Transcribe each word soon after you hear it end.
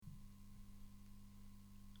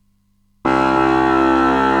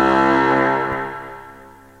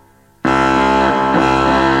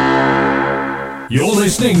You're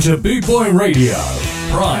listening to Boot Boy Radio.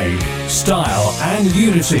 Pride, style, and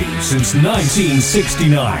unity since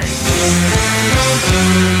 1969.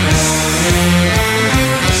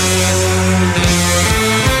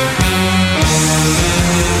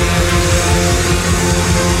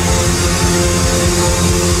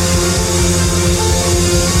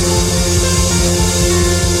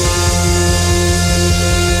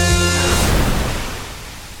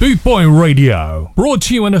 Boot Boy Radio, brought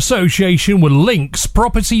to you in association with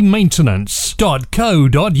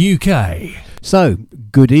linkspropertymaintenance.co.uk. So,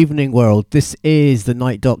 good evening world, this is the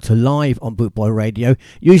Night Doctor live on Boot Boy Radio.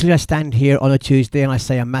 Usually I stand here on a Tuesday and I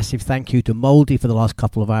say a massive thank you to Mouldy for the last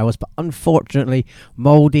couple of hours, but unfortunately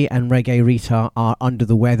Mouldy and Reggae Rita are under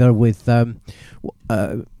the weather with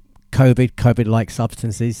COVID-like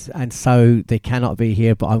substances, and so they cannot be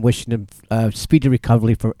here, but I'm wishing them speedy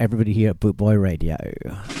recovery for everybody here at Boot Boy Radio.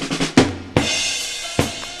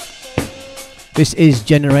 This is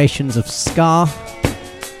Generations of Ska.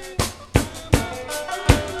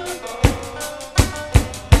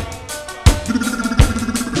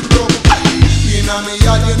 Inna me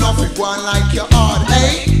yard you know fi go on like your hard,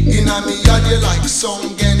 eh? Inna me yard you like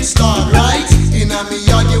song and start, right? Inna me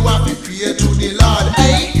yard you have to pray to the Lord,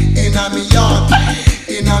 eh? Inna me yard,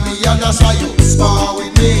 that's why you spar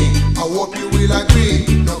with me. I hope you will agree.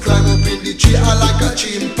 No climb up in the tree I like a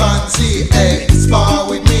chimpanzee, eh? Spar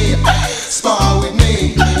with me, spar with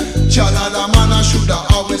me. Chalada man I shoulda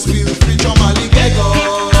always feel free. Chomali gego,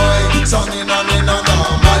 son inna me no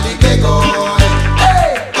mali gego.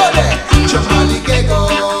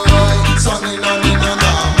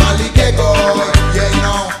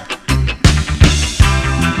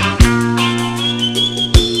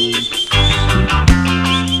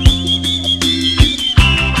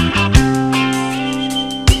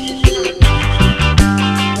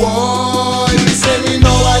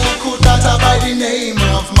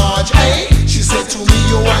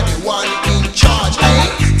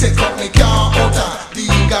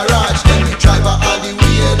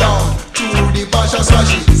 That's why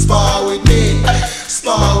she spar with me,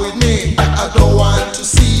 spar with me. I don't want to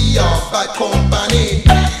see your bad company.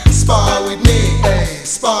 Spar with me,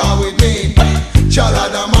 spar with me.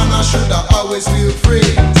 Chalada man I shoulda always feel free.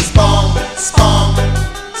 Spam, spam,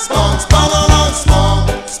 spam, spam, spam,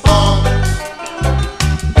 spam,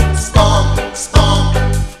 spam, spam,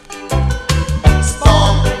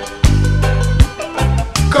 spam.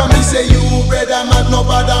 Come and say you brother man no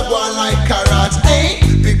bother go on like carrots, eh?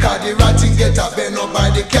 Because the ratting get a bend up by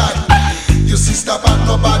the cat. You sister but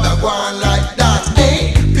no bother go on like that,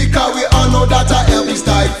 eh? Because we all know that I Elvis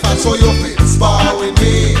died fat. So you feel spar with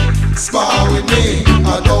me, spar with me.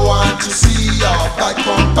 I don't want to see your bad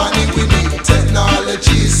company. We need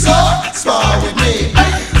technology, so spar with me,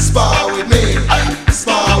 spar with me,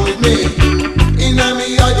 spar with me. Inna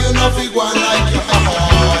me yard you know fi go on like your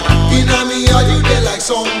heart. Inna me yard you dey like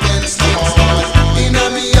some get stars.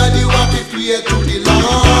 Inna me yard you want to pray to the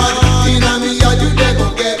Lord. Inna me yard you dey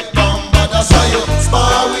go get bomb, but that's why you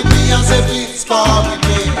spar with me and say please spar with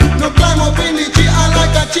me. No climb up in the tree I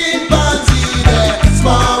like a chimpanzee there.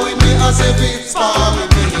 Spar with me and say please spar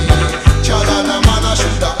with me. Chalana man I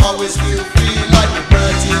shoulda always feel free like the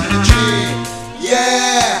birds in the tree.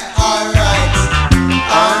 Yeah, alright,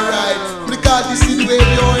 alright. Because this is the way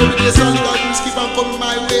we are every day, so you gotta keep on coming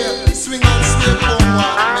my way. Swing and step on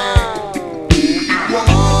one man.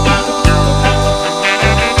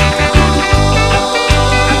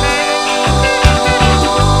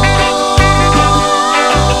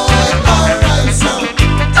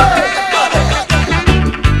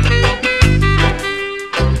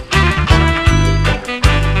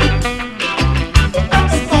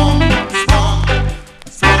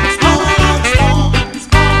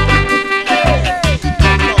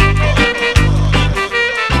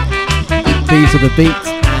 These are the beats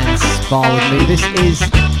and Spar with me. This is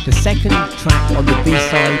the second track on the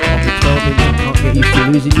B-side of the 12-inch I Can't Get Used to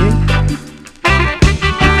Losing You.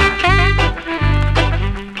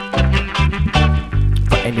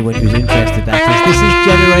 For anyone who's interested, that is. This is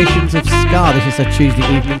Generations of Ska. This is a Tuesday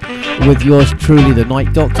evening with yours truly, the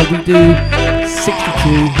Night Doctor. We do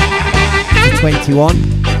 62 to 21.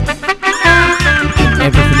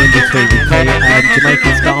 Everything in between. We play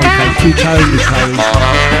Jamaican ska, we play two-tone, we play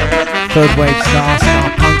third wave ska,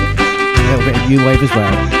 ska punk, a little bit of new wave as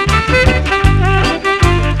well.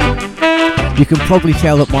 You can probably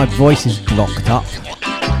tell that my voice is blocked up.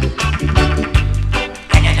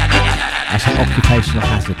 That's an occupational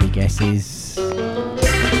hazard, I guess, is...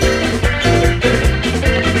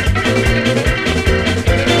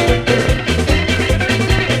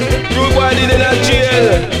 You body in a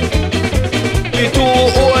jail. The 2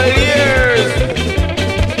 whole years.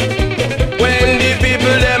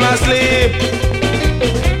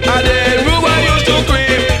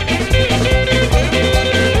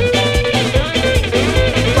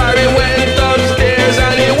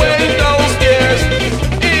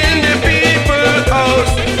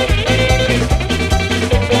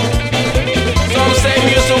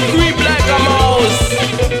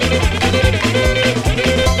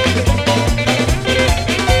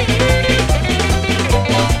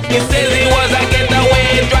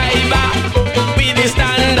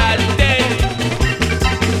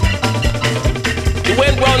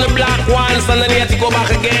 the black ones and then he had to go back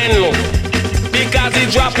again because he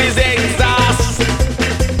dropped his exhaust.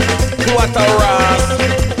 What a ras.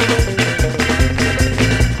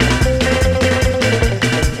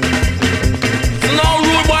 So now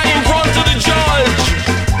rude boy in front of the judge,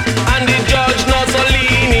 and the judge not so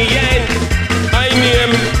lenient. My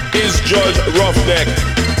name is Judge Roughneck,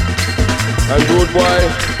 and rude boy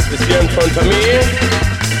is here in front of me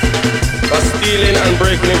for stealing and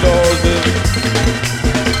breaking into houses.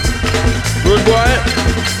 Rude boy,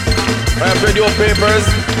 I have read your papers,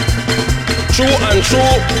 true and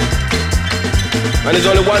true, and there's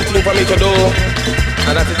only one thing for me to do,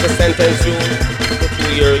 and that is to sentence you to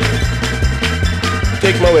 2 years.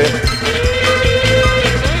 Take my way.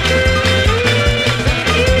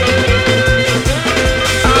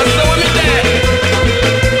 And so when me there,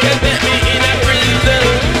 you get me in a prison,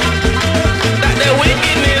 that the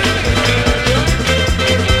wickedness,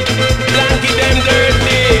 blanket them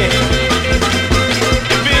dirty.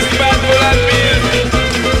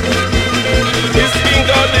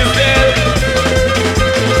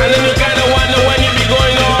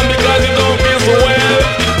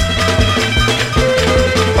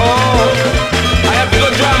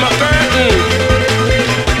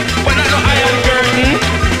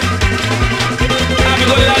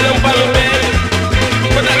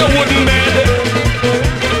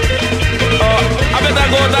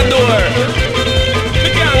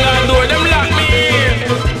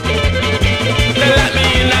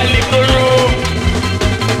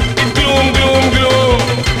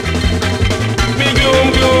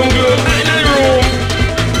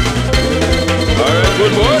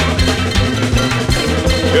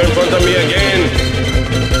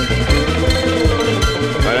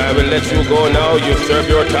 Let you go now, you serve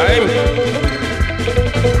your time.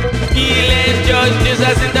 Healing judge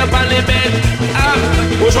Jesus in the parliament.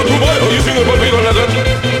 What's up, boy? Are you singing about me on that?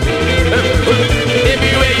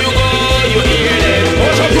 Everywhere you go, you hear them.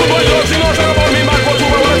 What's up, boy? Don't sing about me, man. What's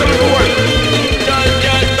up, boy?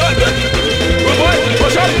 Judge. Good boy,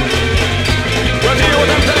 what's up? What do you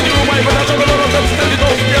want? I'm telling you, my friend, I'm talking about them. Stand it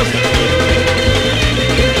off, yes.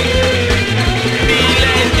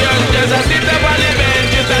 Healing judge Jesus in the parliament.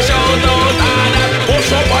 Shout out and what's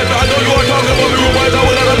up, I know you are talking about me, boys. I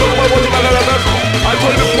will not talk about what you I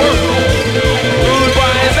told you before. Rude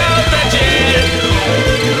boys out the jail.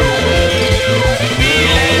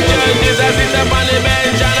 Feeling judges as in the funny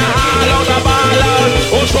bench and a haul out a ball out.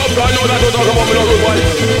 What's up, I know that you're talking about me, no rude boy.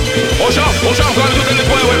 What's up, I'm trying to take this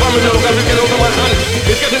boy away from me now because it's getting out of my hand.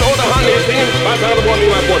 It's getting out of hand, it's thing. I'm trying to go on me,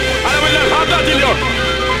 my boy. And I will not have that in here.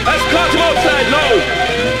 Let's cut him outside now.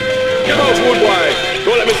 Get out, rude boy.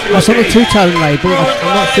 That's on the Two-Tone label.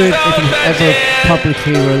 I'm not sure if it was ever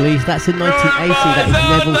publicly released. That's in 1980. That is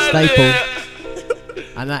Neville Staple.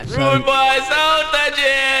 And that's Rude Boys out of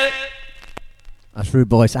jail. That's Rude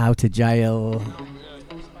Boys out of jail.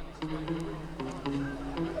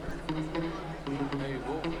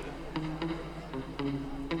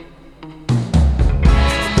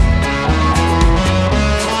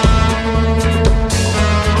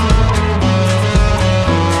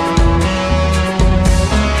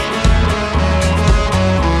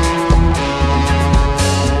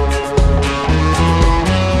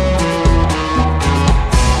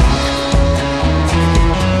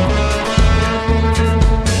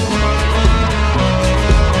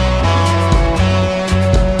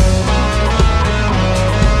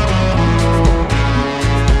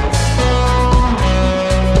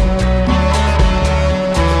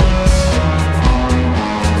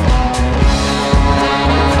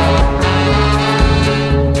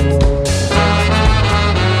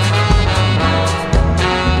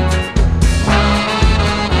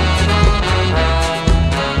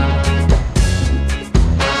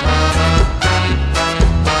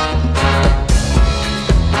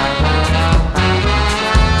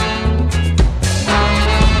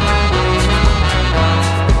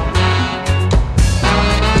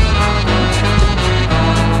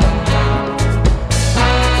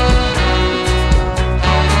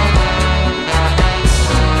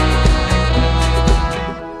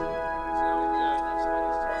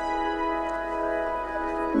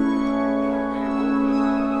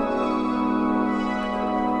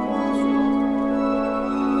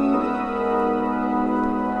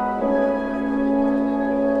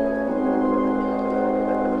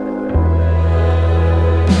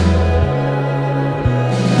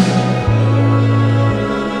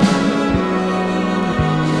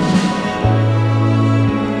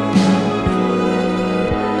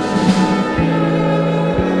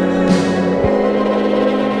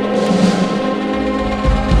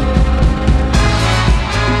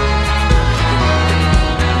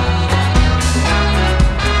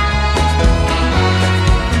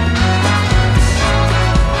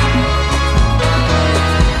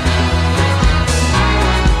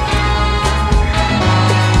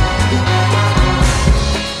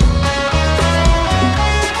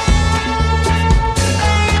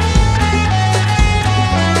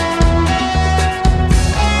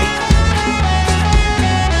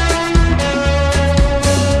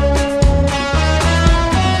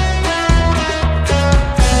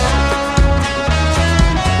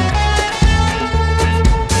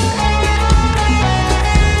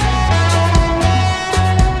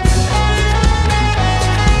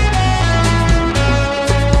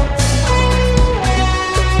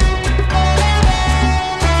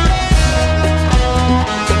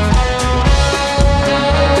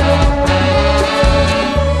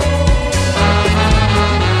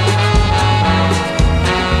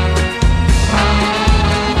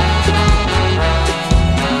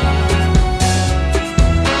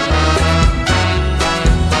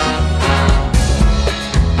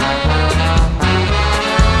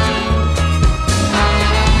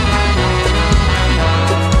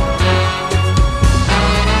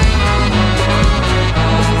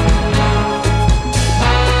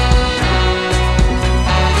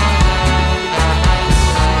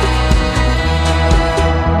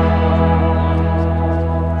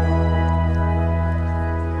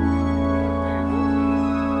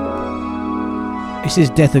 This is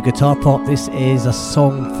Death of Guitar Pop. This is a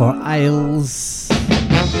song for Ailes.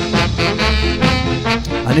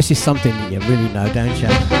 And this is something that you really know, don't you?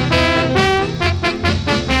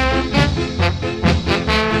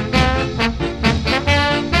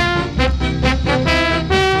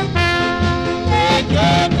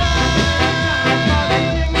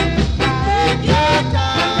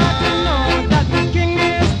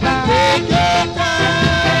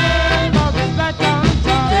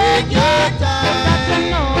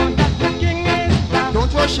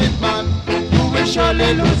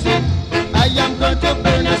 Surely lose it. I am going to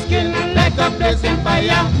burn your skin like a blazing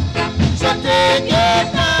fire. So take your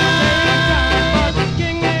time, for the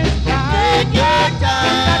king is down. Take your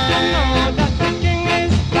time, got to know that the king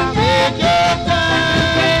is down. Take your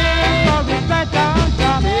time, for the right on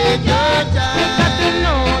top. Take your time, got to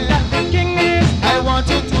know that the king is down. I want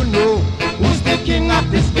you to know who's the king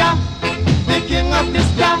of this guy. The king of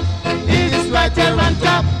this guy is right here on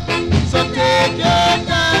top. So take your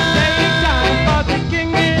time.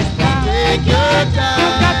 Take your time.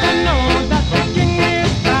 You got to know that the king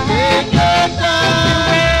is down. Take your time.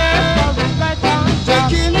 Beware for the right on top. The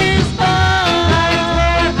king is down. Right here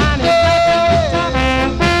and it's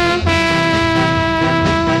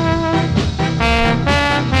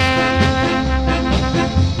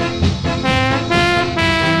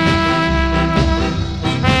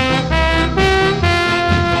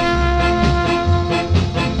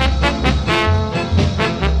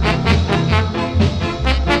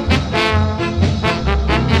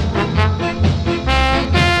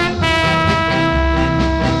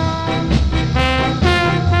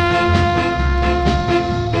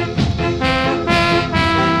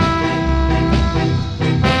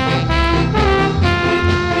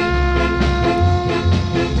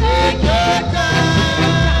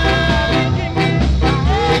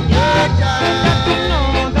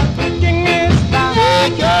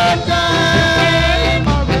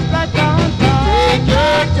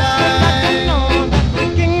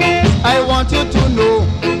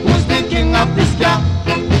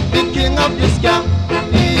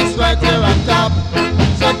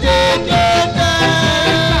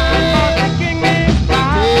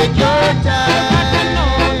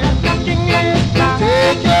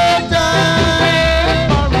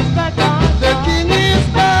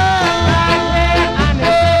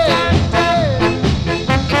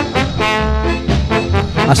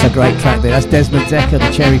That's a great track there. That's Desmond Dekker, the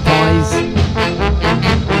Cherry Pies.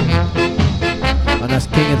 And that's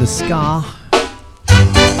King of the Ska.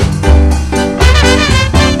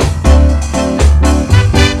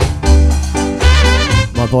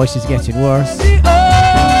 My voice is getting worse.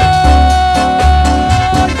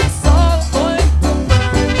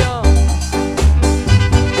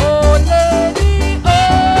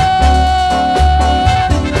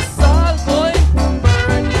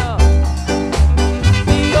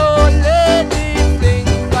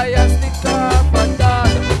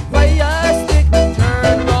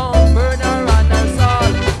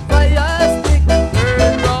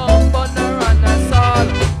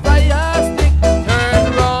 Fire stick,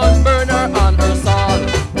 turn round, burn her on her side.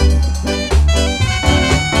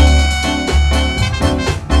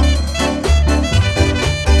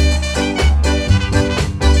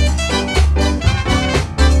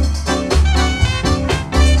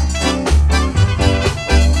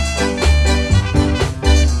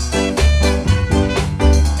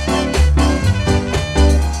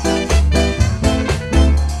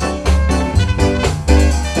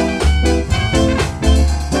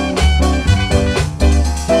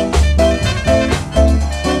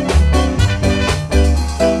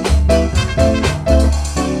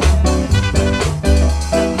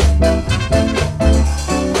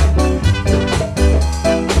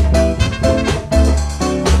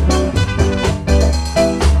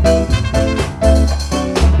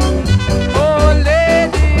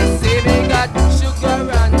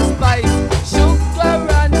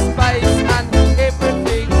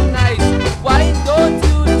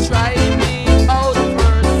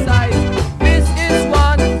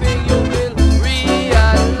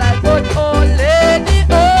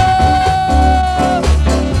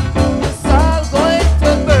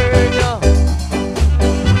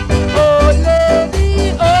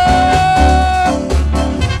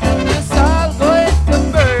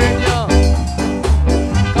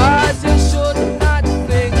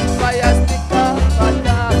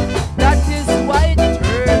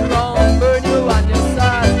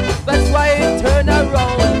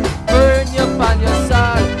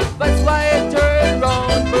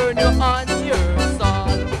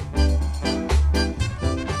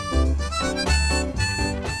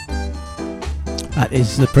 That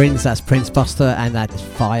is the Prince, that's Prince Buster, and that is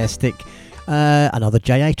Fire Stick. Another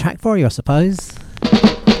JA track for you, I suppose.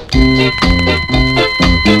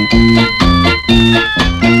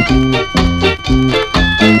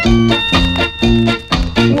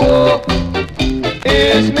 Woe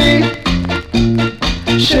is me,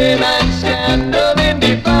 shame and scandal in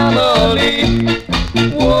the family.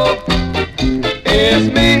 Woe is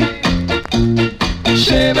me,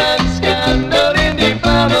 shame and scandal in the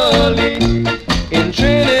family. In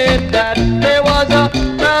Trinidad there was a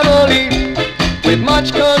family with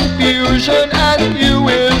much confusion, as you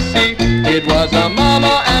will see. It was a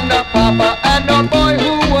mama and a papa and a boy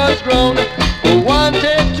who was grown, who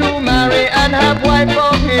wanted to marry and have wife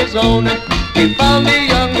of his own. He found the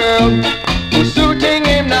young girl who's suiting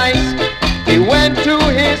him nice. He went to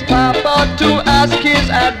his papa to ask his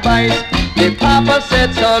advice. The papa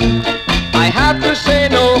said, son, I have to say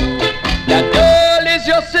no. That girl is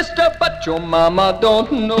your sister, but your mama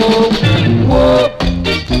don't know. Woe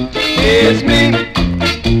is me,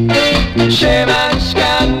 shame and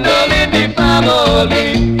scandal in the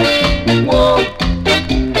family. Woe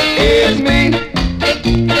is me,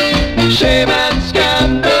 shame and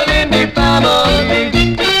scandal in the family.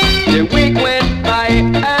 The week went by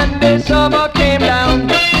and the summer came down,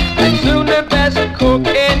 and soon the best cook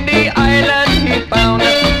in the island he found.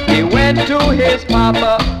 He went to his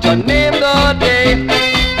papa to name the day.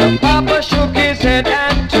 The papa shook his head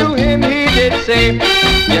and to him he did say,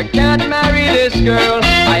 you can't marry this girl,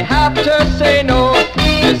 I have to say no.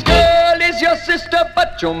 This girl is your sister,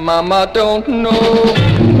 but your mama don't know.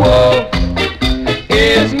 Woe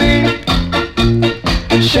is me,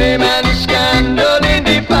 shame and scandal in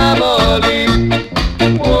the family.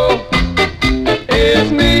 Woe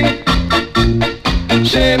is me,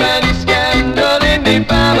 shame and scandal in the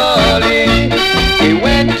family. He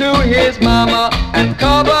went to his mama and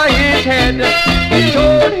covered his head. He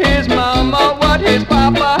told his mama what his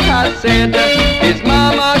papa had said. His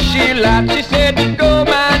mama, she laughed, she said, go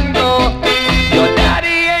man, go. Your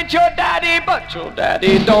daddy ain't your daddy, but your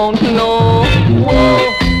daddy don't know.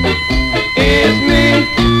 Woe is me,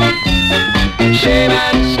 shame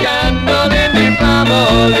and scandal in the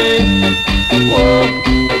family. Woe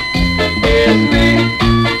is me,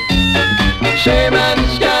 shame and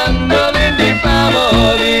scandal in the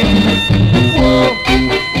family. Woe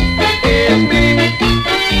is me,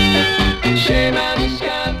 shame and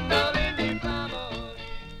scandal in the family.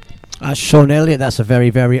 That's Sean Elliott. That's a very,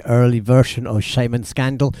 very early version of Shame and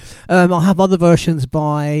Scandal. I'll have other versions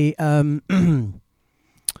by the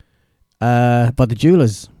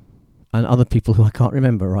Jewelers and other people who I can't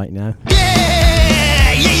remember right now.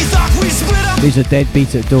 Yeah, you thought we'd split up. These are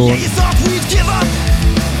Deadbeats at Dawn. Yeah, you thought we'd give up.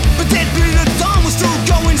 But Deadbeat at Dawn was still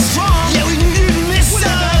going strong. Yeah, we knew you'd miss us.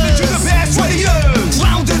 Whatever happened to the past 20 years?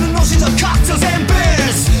 Drowned in the oceans of cocktails and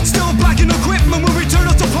beers. Still back in equipment when we turn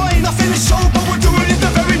off the plane. Not finished show, but we're doing it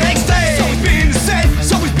the very next day. It's always been the same,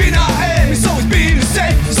 it's always been our aim. It's always been the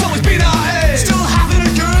same, it's always been our aim. Still having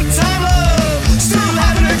a good time, love. Still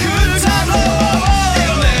having a good time, love.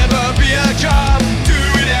 It'll never be a job, do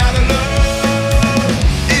it out of love.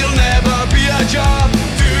 It'll never be a job,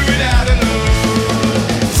 do it out of love.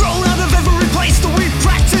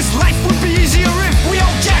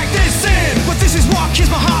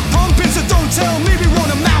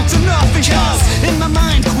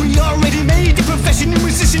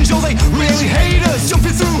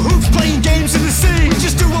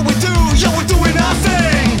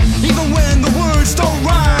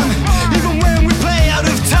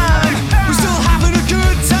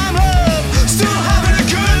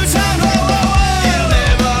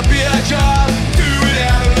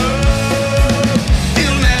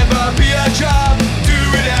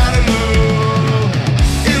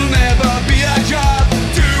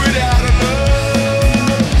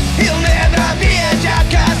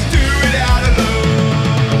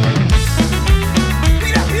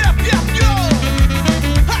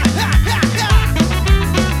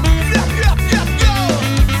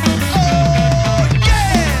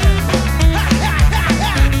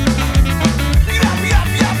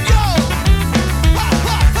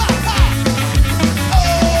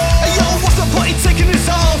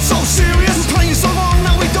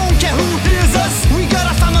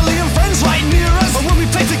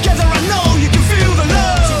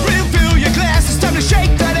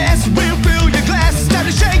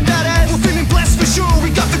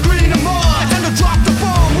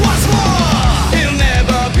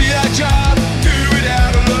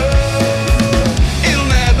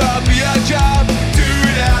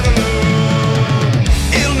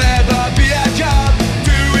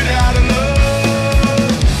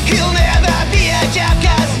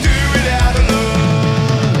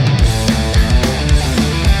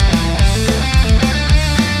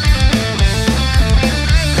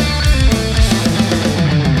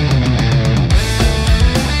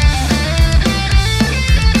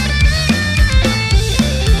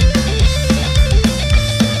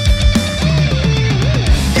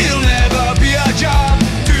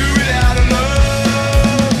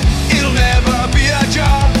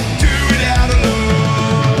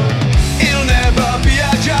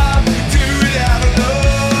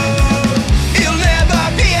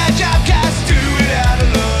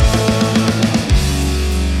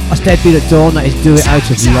 Deadbeat at Dawn, that is Do It Out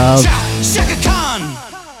of Love. Shaka Khan.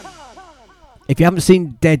 If you haven't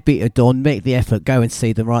seen Deadbeat at Dawn, make the effort, go and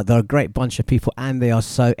see them, right? They're a great bunch of people and they are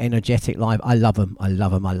so energetic live. I love them, I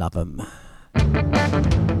love them, I love them.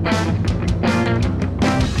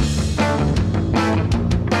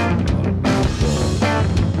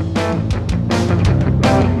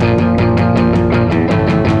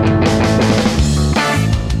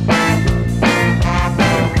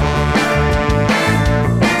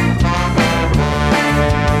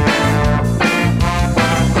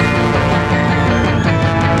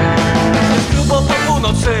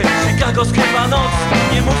 Chicagowska noc,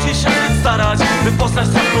 nie musisz się starać, by poznać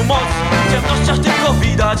całą moc. W ciemnościach tylko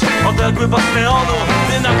widać odległy bas neonu,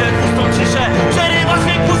 gdy nagle pustą ciszę przerywa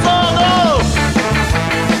dźwięk muzonu.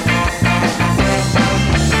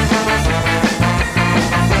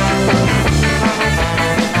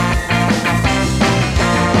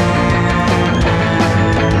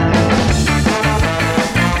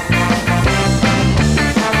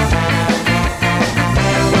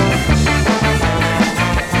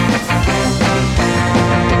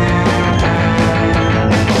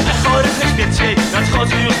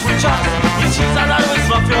 Nadchodzi już twój czas, dzieci zadarły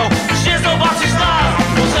złapią, już nie zobaczysz nas.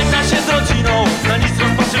 Pożegnaj się z rodziną, na nic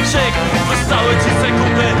rozpaczy krzyk. Zostały ci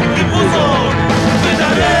sekundy i budzą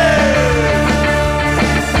wydanie.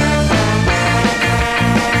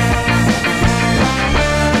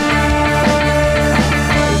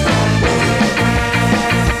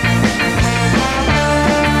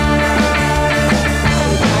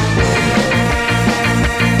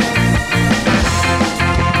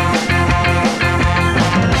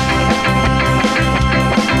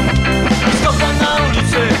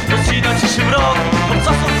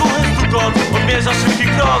 Odmierza szybki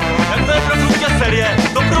krok, jak we francuskie serie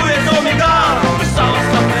dobruje do mnie gaz. Wystała z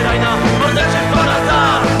kamerajna, morderczy parata.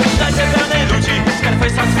 Śledzę pełnej ludzi, z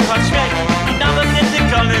Carface'a słychać śmiech. I nawet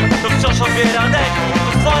nietykalnym to wciąż odbiera dek.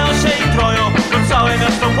 Rozwoją się i troją, to całe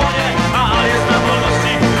miasto płonie. A jest na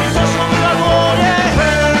wolności i przeszło mi na dłonie.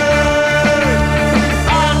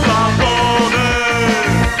 Al Capone,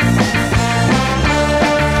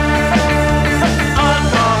 Al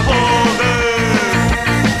Capone.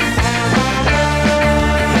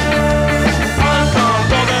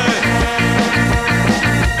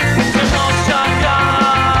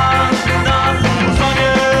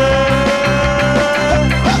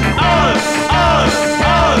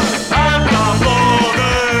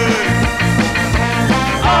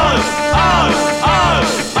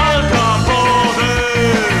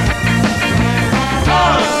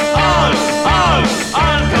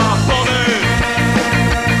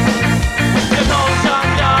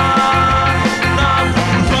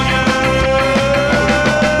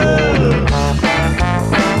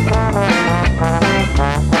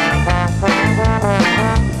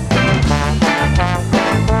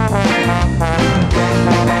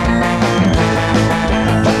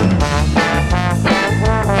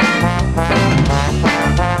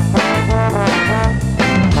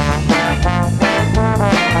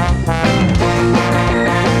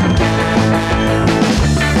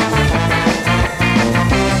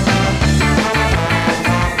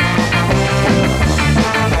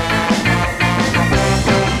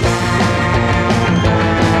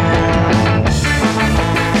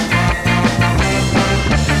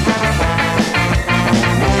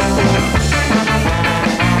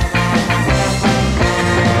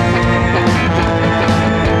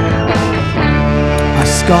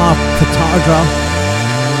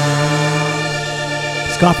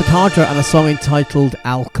 Scar Petardra and a song entitled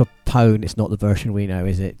Al Capone. It's not the version we know,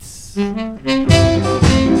 is it?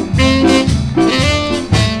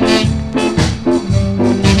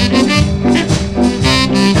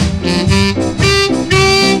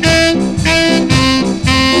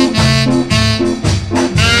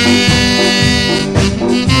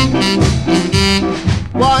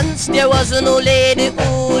 Once there was an old lady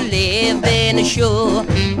who lived in a show.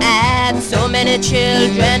 Had so many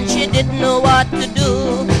children she didn't know what to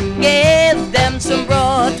do. Gave them some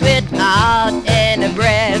broth without any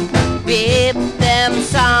bread. Whip them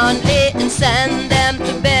soundly and send them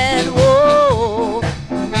to bed. Whoa,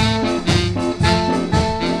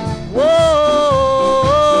 whoa,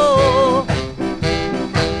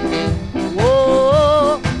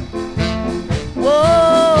 whoa, whoa.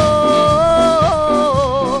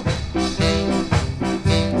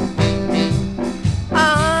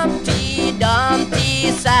 Humpty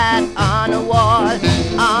Dumpty sat on a wall.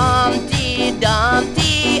 Humpty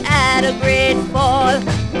Dumpty had a great fall.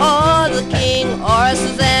 All the king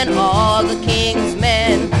horses and all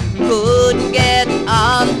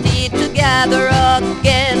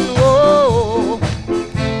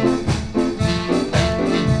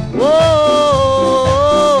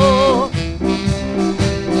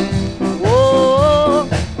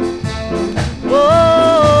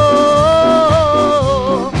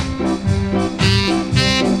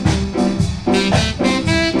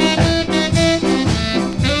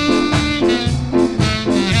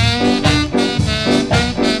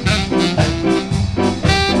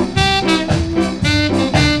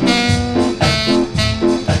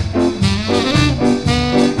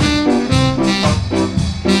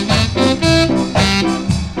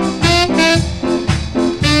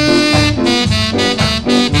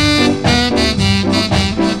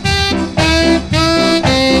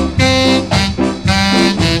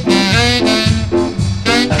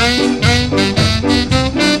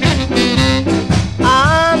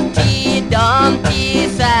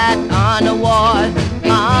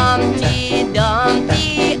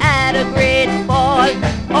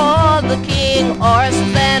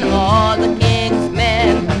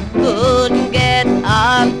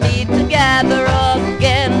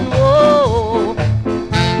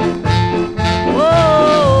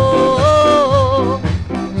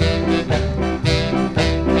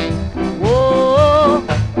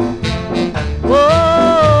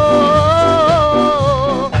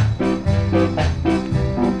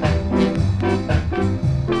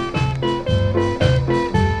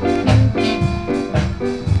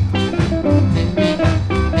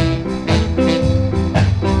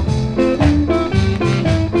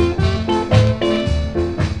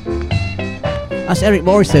That's Eric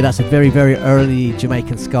Morrison. That's a very, very early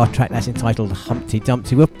Jamaican ska track that's entitled Humpty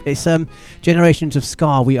Dumpty. It's Generations of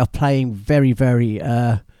Ska. We are playing very,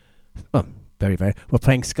 we're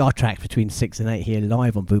playing ska tracks between 6 and 8 here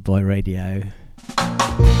live on Bootboy Radio.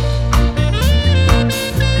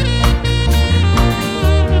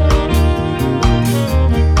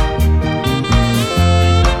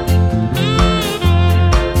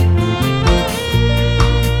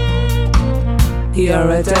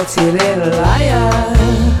 You're a dirty little liar.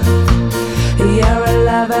 You're a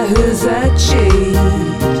lover who's a cheat.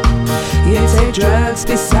 You take drugs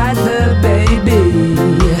beside the baby.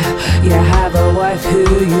 You have a wife who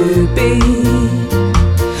you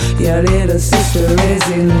beat. Your little sister is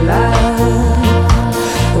in love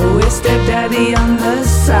with stepdaddy on the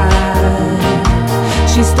side.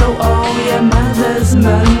 She stole all your mother's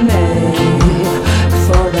money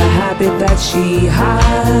for the habit that she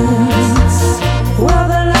has. Well,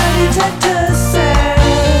 the lie detector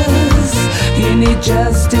says you need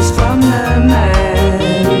justice from the man.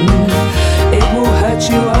 It will hurt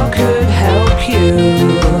you or could help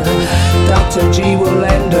you. Dr. G will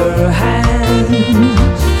lend her hand.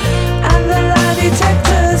 And the lie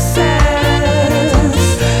detector says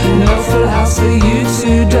no full house for you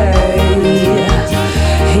today.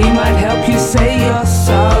 He might help you say you're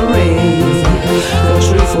sorry. The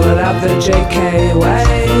truth without the JK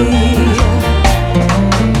way.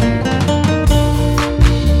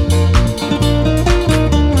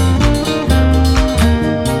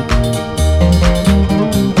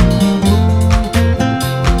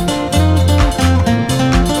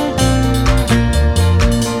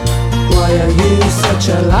 A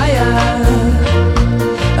liar,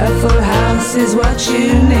 a full house is what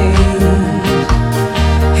you need.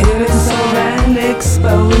 He'll insult and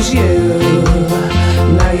expose you.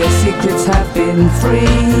 Now your secrets have been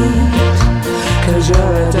freed. 'Cause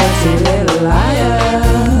you're a dirty little liar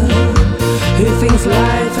who thinks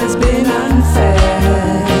life has been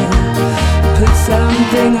unfair. Put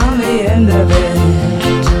something on the end of it.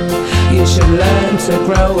 You should learn to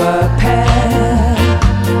grow a pair.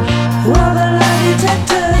 Well, the lie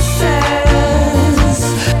detector says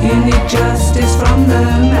you need justice from the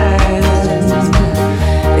man.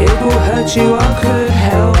 It will hurt you or could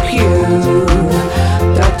help you.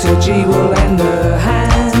 Dr. G will lend a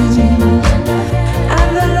hand. And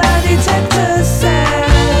the lie detector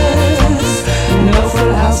says no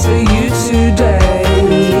full house for you today.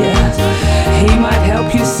 He might help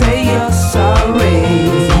you say you're sorry.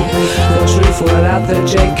 The truth without the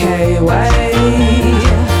JK way.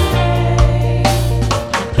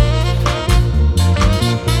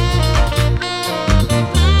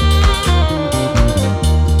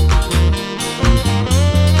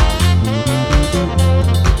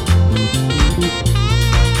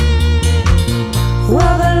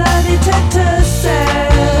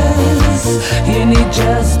 You need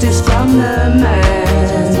justice from the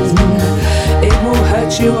man. It will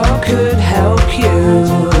hurt you or could help you.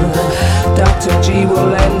 Dr. G will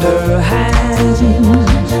lend her hand.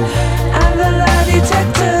 And the lie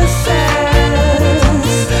detector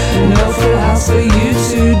says no full house for you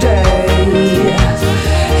today.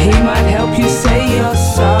 He might help you say you're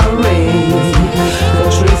sorry. The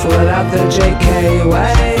truth without the JK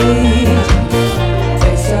way.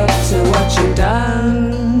 Face up to what you've done.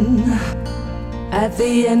 At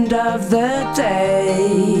the end of the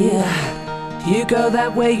day, you go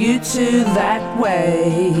that way, you too that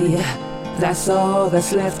way. That's all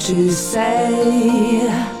that's left to say.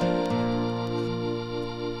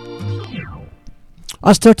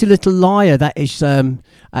 Us Dirty Little Liar, that is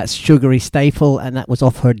that's Sugary Staple, and that was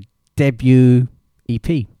off her debut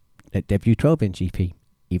EP, debut 12-inch EP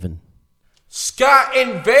even. Ska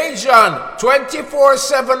Invasion,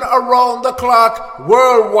 24/7 around the clock,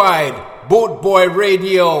 worldwide. Bootboy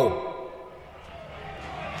Radio.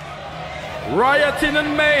 Rioting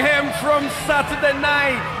and mayhem from Saturday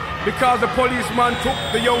night because the policeman took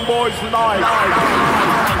the young boy's life.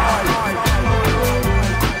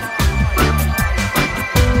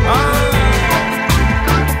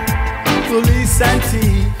 Police and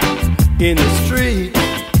thief in the street,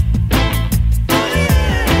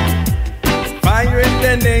 firing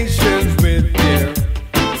the nations with their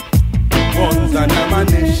guns and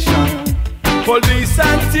ammunition. Police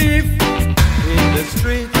and thief in the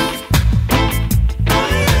street,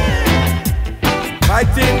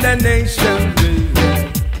 fighting the nation with their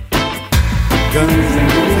guns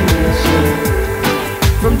and ammunition.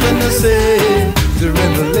 From Genesis to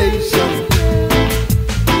Revelation,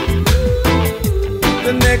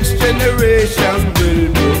 the next generation will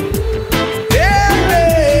be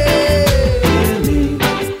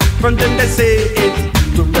from Genesis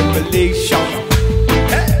to Revelation.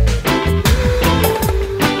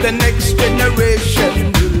 the next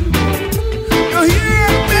generation. You hear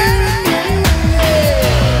me?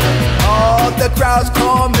 All the crowds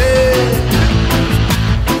coming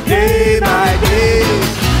day by day,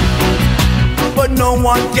 but no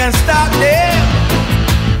one can stop them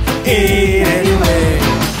in any way.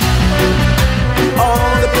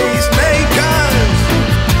 All the peacemakers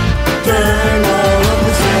turn all of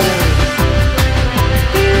the same.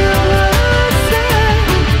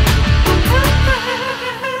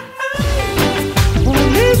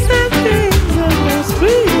 Police and things on the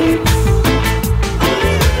streets,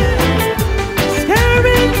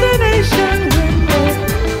 scaring the nation with their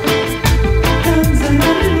guns and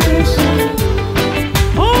ammunition.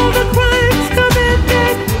 All the crimes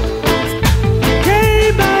committed day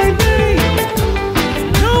by day,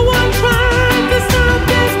 no one trying to stop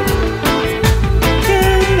it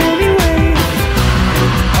in any way.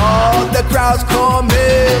 All the crowds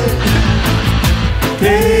coming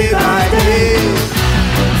day by day,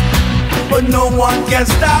 but no one can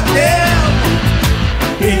stop them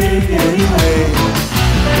in any way.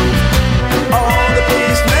 All the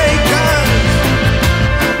peacemakers,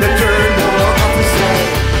 they turn more of the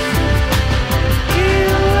same.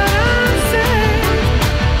 Hear what I say.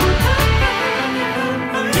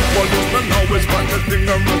 The policemen always protecting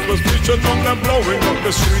the ruthless preachers on them, blowing up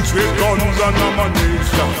the streets with guns and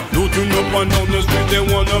ammunition. Looting up and down the street, they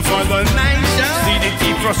wanna find the nation. See the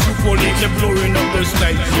thief rush through police, they're blowing up the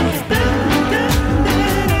station.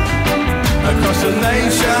 Across the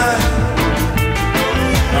nation,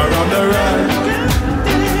 around the run,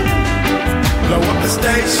 blow up the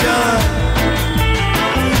station,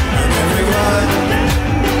 and everyone.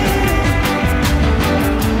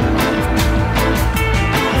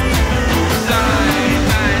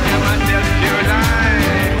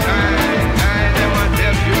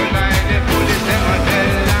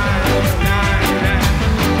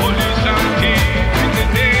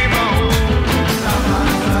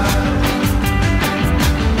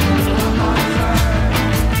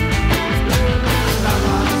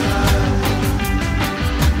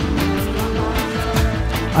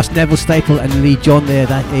 That's Neville Staple and Lee John there.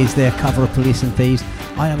 That is their cover of Police and Thieves.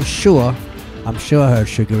 I'm sure I heard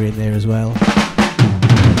Sugar in there as well.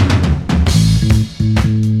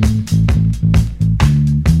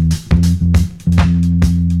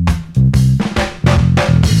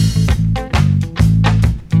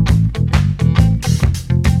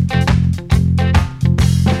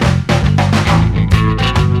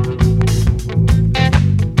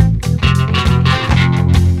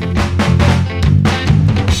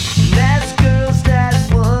 Last girl's that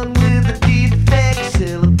one with the defects,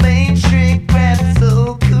 cellophane shrink wrap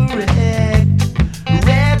so correct.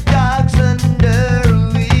 Red dogs under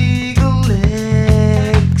illegal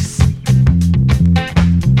legs.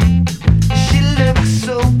 She looks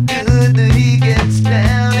so good that he gets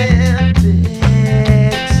down and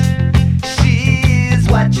begs. She's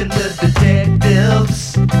watching the detectives.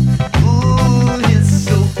 Ooh, he's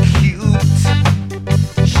so cute.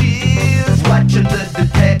 She's watching the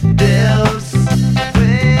detectives.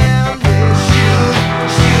 When they shoot.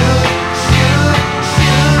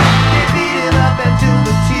 They beat him up until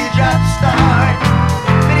the teardrops start.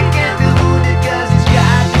 But he can't be wounded 'cause he's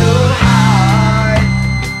got no heart.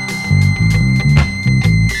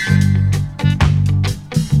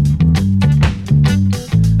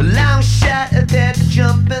 A long shot at that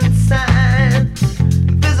jumping sign.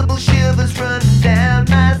 Invisible shivers running down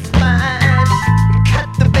my spine. Cut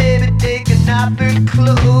the baby taking off her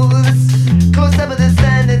clothes. Close up with a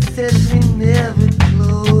sign that says we never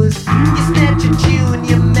close. You snatch a chew and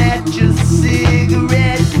you match a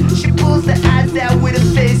cigarette. She pulls the eyes out with a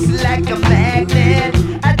face like a magnet.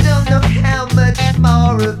 I don't know how much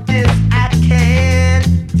more of this I can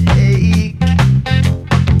take.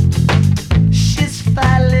 She's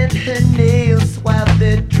filing her nails while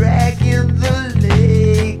they're dragging the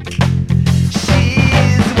lake.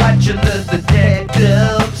 She's watching the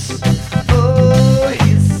detectives. Oh,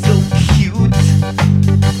 he's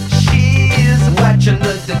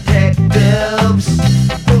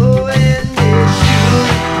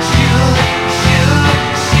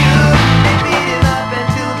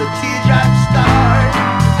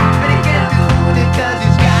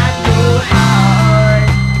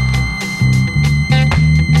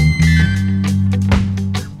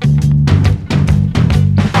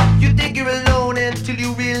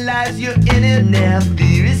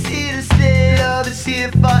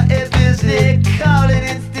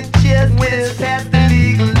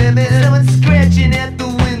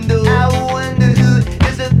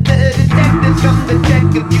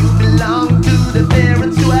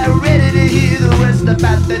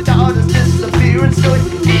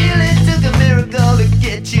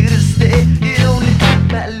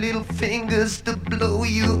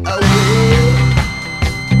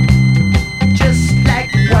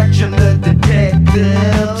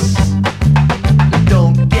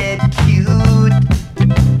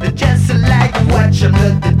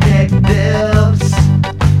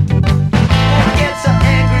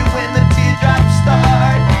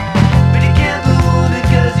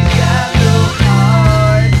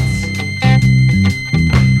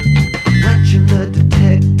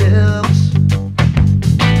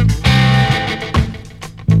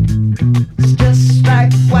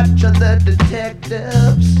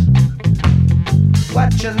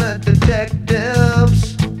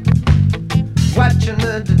detectives. Watching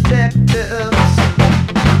the detectives.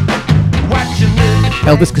 Watching the detectives.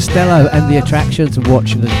 Elvis Costello and the Attractions and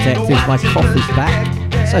Watching the Detectives. My coffee's back.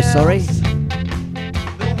 So sorry.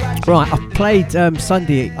 Right, I played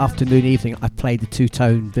Sunday afternoon, evening, I played the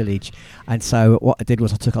Two-Tone Village. And so what I did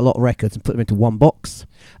was I took a lot of records and put them into one box.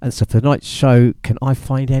 And so for tonight's show, can I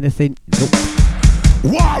find anything? Nope.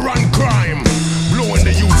 War and crime, blowing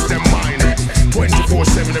the youths them mind,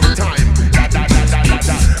 24/7 every time. Da da da da da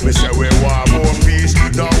da. Me say we want more peace,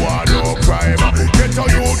 no war, no crime. Get our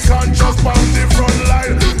youth conscious from the front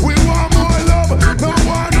line. We want more love, no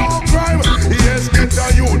war, no crime. Yes, get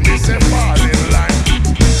our youth, they say fall in line.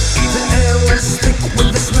 The air was thick with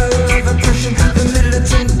the smell of oppression. The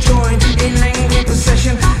militant joined in angry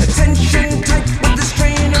procession. Attention tight with the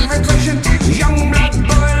strain of repression. Young blood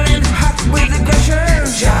boiling hot with aggression.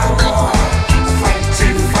 Jawa,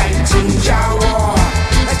 fighting, fighting, Jawa.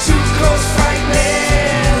 Too close,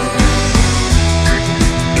 frightening.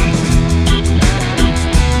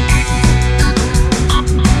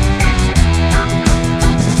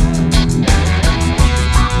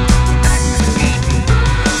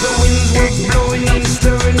 The winds were blowing and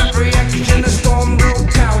stirring up reaction. A storm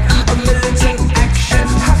broke out of militant action.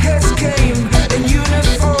 Hotheads came in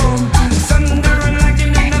uniform, thunder and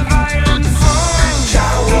lightning in a violent form.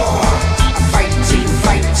 Jawa, fighting,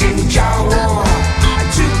 fighting, Jawa.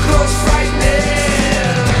 Too close, frightening.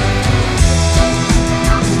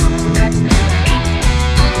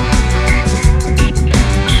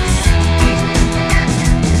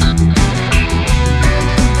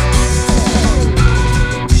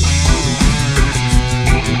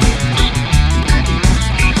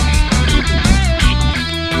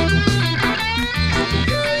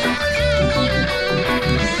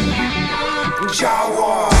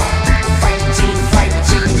 Jawa, fighting,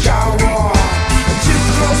 fighting, Jawa. Too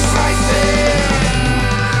close, frightening.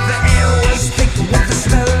 The air was thick with the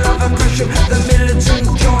smell of aggression. The militant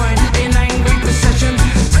joined in angry procession.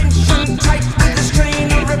 Tension tight with the strain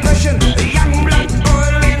of repression. The young blood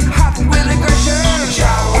boiling hot with aggression.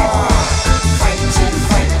 Jawa, fighting,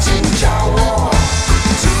 fighting, Jawa.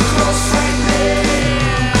 Too close, frightening.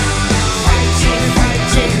 Fighting,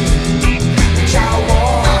 fighting, Jawa.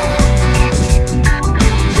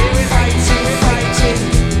 We're fighting, fighting,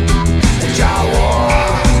 Jawa.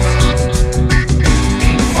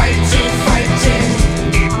 Fighting, fighting,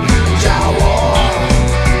 Jawa.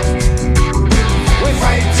 We're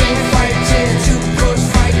fighting, fighting, too close,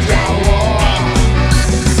 fight, Jawa.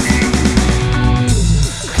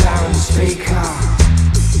 Clown speaker,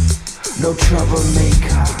 no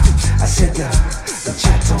troublemaker. I said the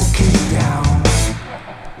chattel came down,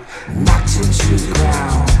 knocked him to the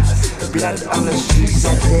ground. The blood on the streets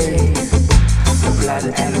that day, the blood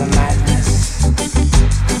and the madness.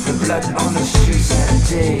 The blood on the streets that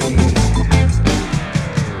day.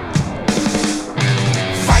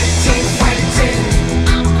 Fighting, fighting,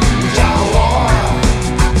 Jawa.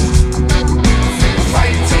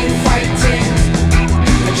 Fighting, fighting,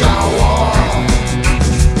 Jawa.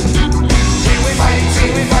 We're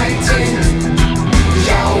fighting,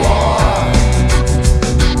 Jawa.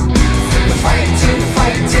 We're fighting, Jawa. We're fighting,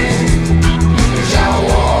 Jawa.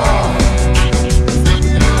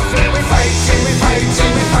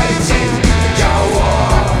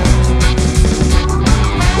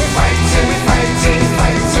 We're fighting,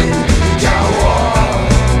 Jawa.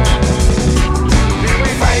 We're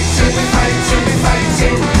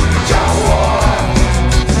fighting, Jawa.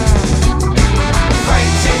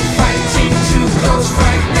 Fighting, too close,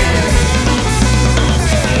 frightening.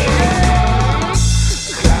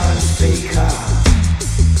 Clown speaker,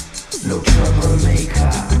 no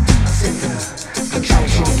troublemaker. I said the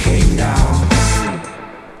traction came down.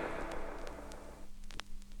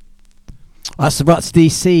 That's the Ruts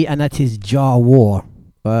DC, and that is Jar War.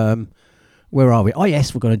 Where are we? Oh,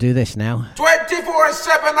 yes, we're going to do this now.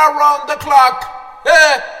 24/7 around the clock.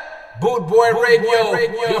 Boot Boy Radio,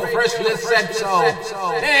 your freshly said so.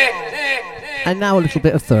 And now a little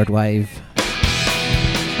bit of third wave.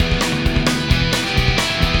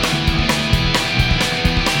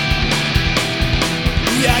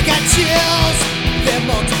 Yeah, I got chills, they're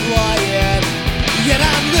multiplying. Yet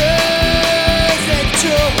I'm losing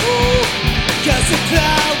control. 'Cause the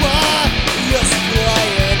power you're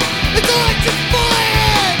supplying, it's going to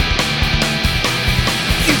fire.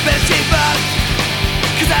 You better shape up,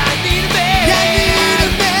 'cause I need a man. I need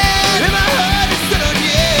a man. And my heart is set on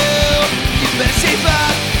you. You better shape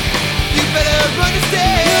up. You better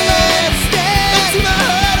understand. Into my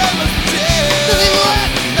heart I must be true.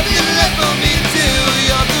 Nothing left for me to do.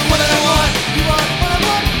 You're the one that I want. You want what I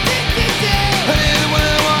want. I need the one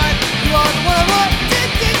I want.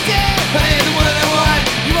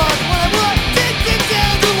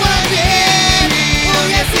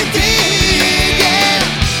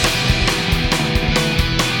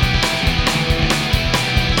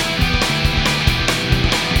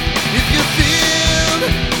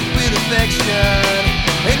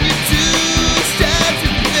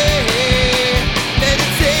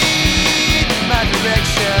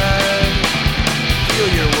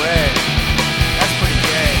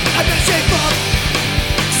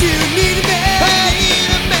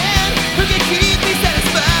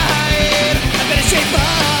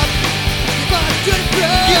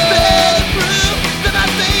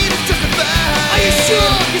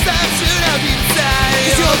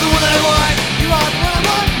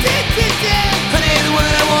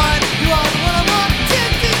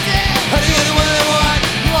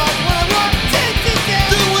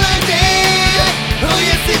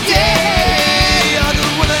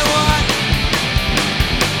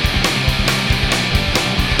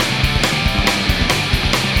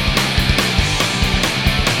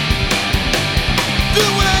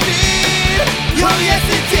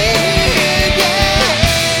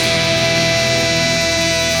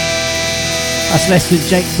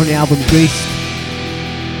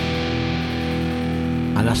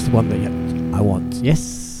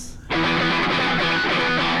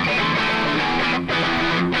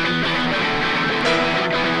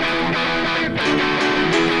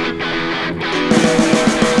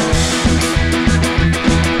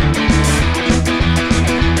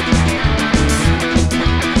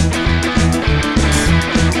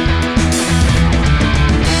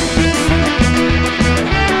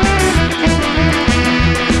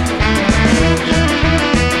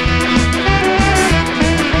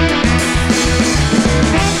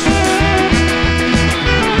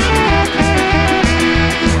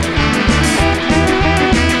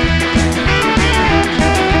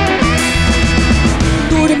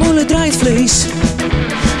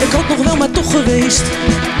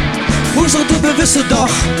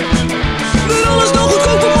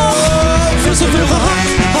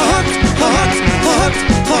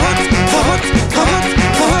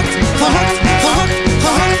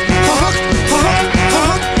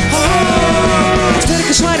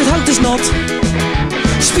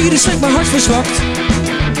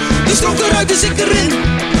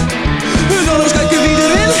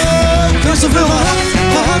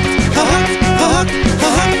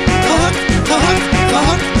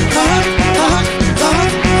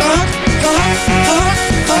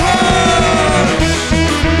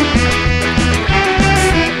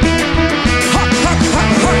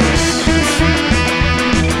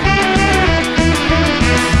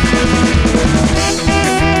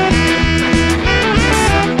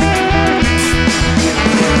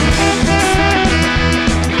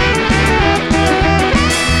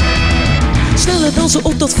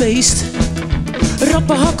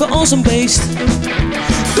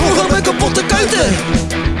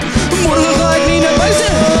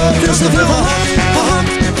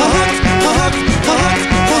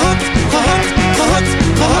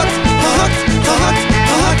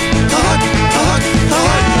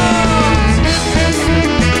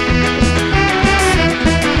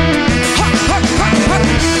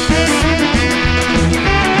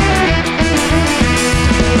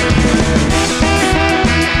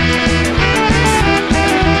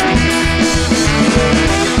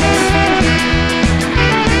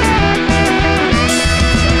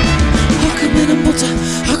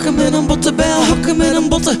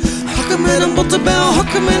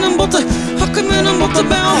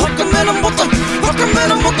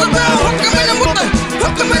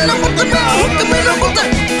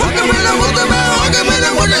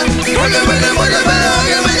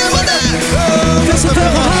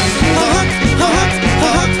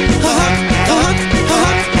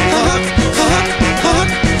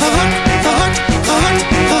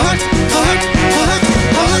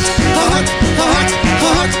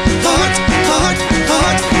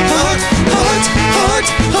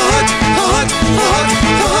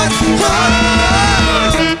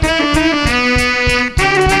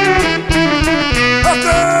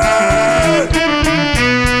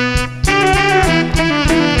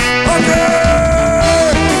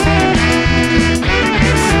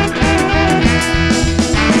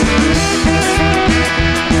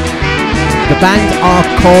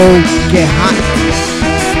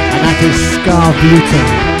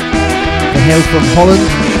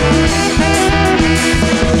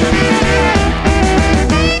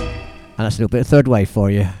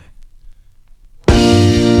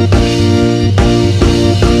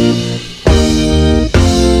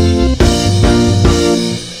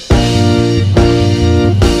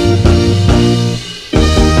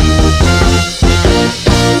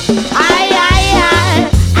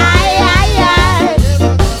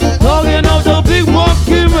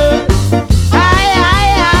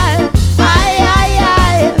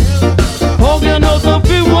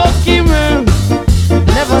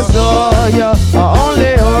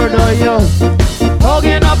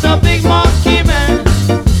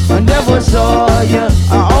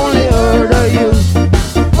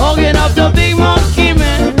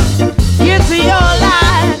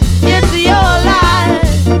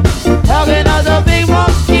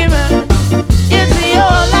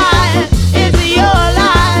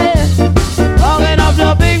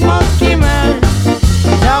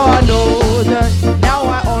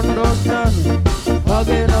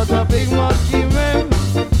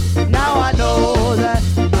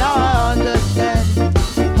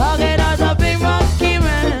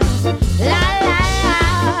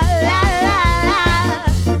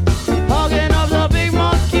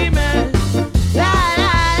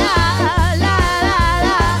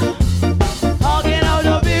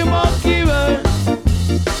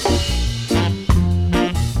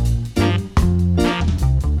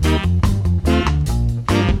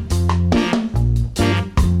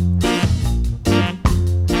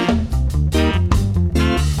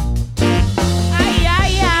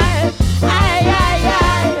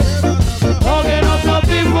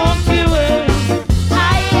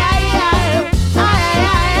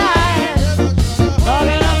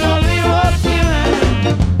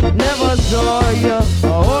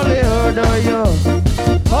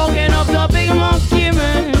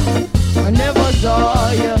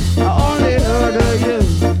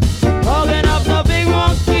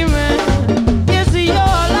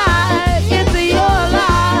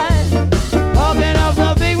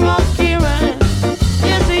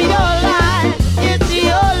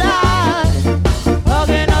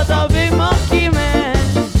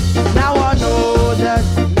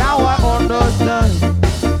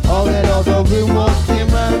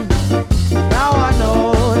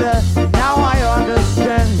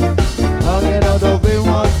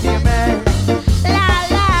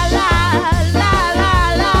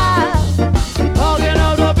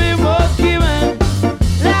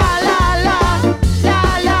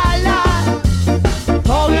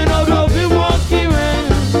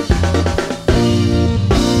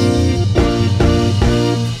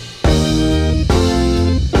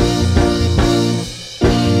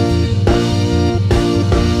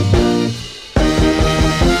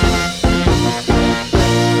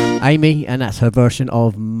 Amy, and that's her version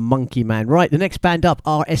of Monkey Man. Right, the next band up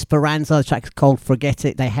are Esperanza. The track's called Forget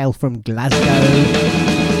It. They hail from Glasgow.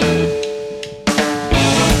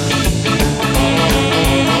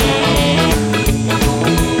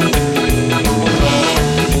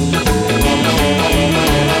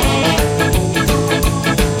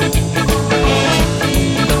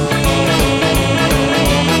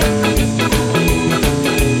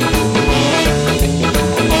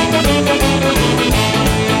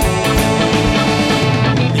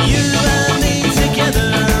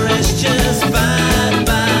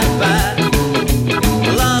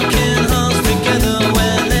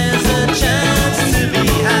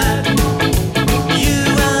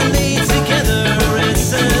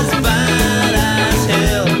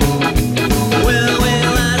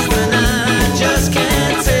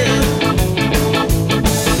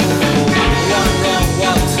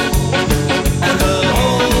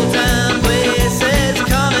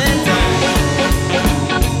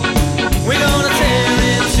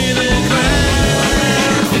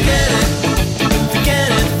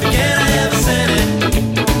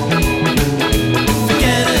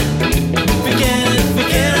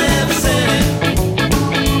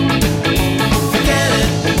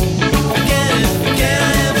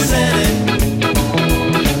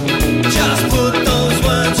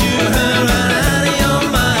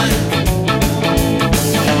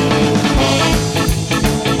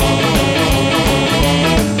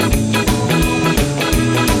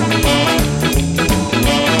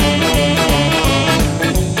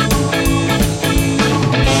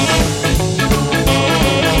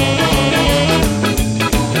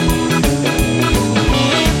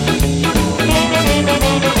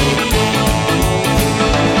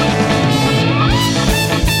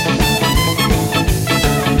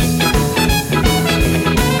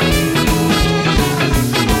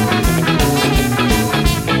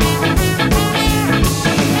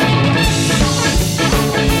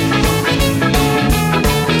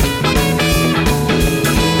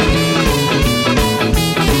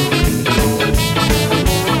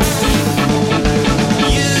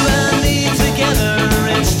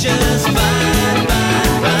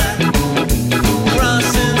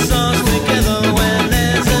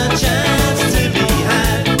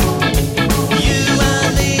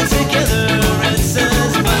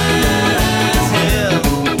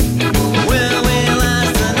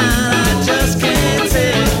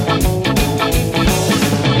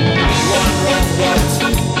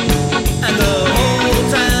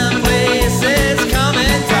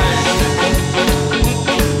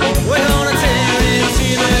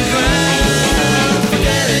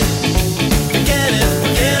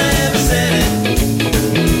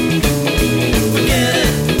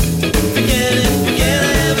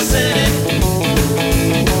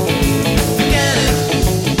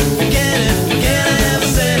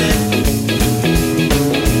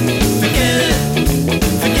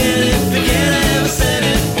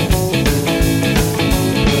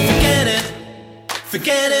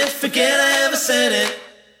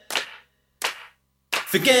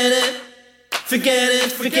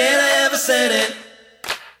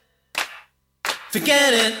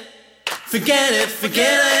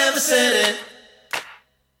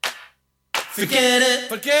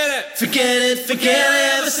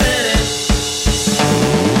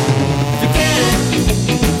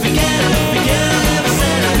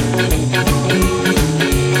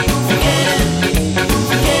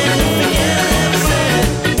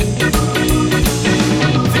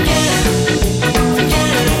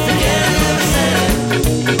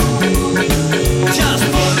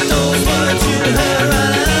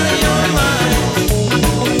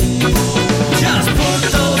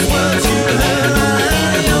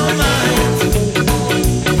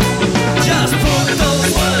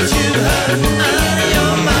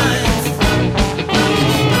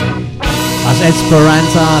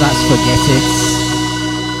 Esperanza, that's Forget It.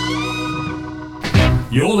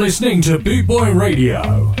 You're listening to Boot Boy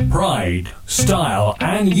Radio. Pride, style,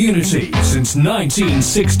 and unity since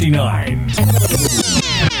 1969.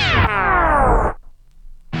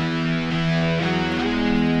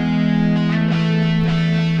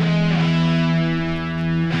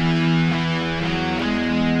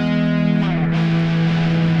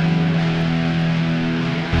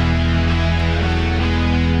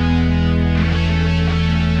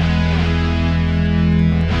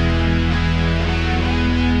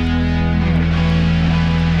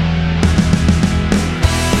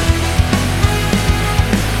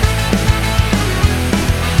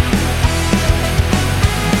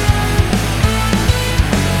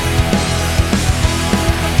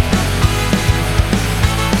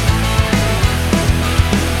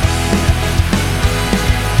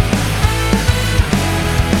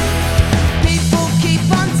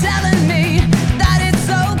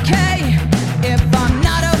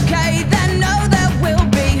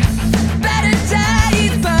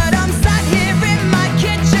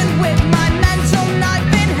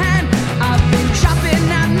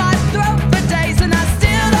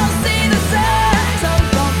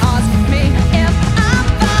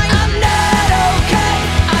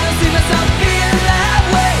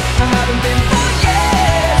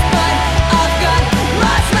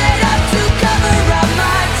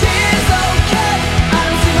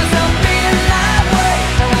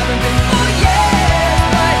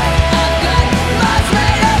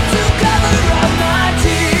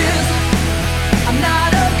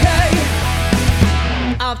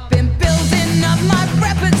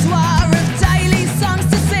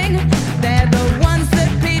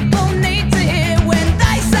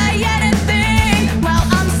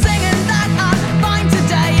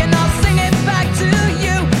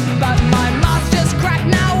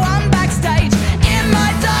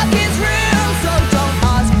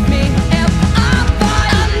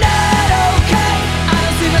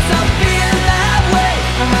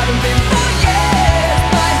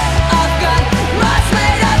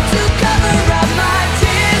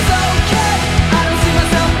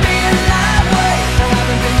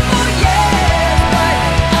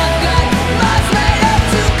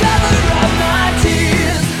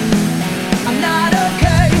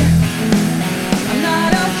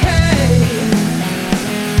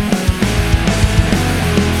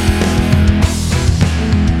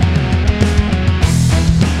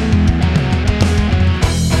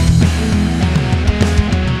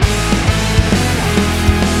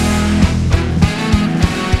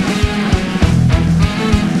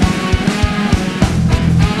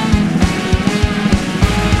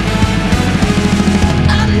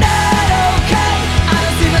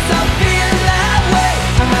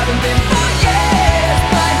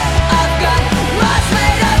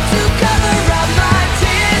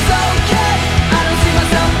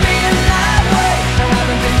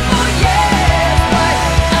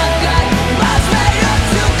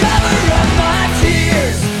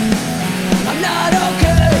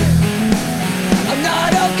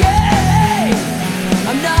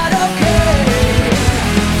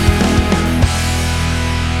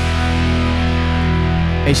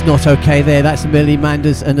 It's Not Okay there. That's Millie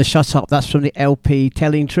Manders and the Shut Up. That's from the LP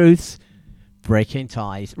Telling Truths, Breaking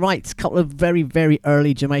Ties. Right, a couple of very, very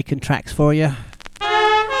early Jamaican tracks for you.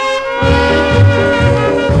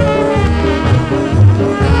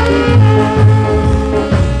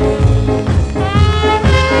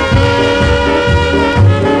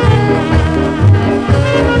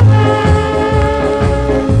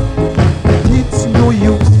 It's no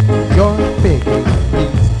use, you're begging,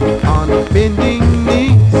 please, on bending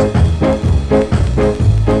knees.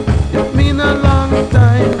 It's been a long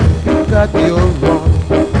time, you got your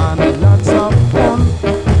run and lots of fun.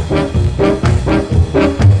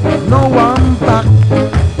 Now I'm back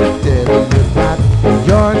to tell you that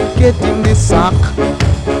you're getting the sack.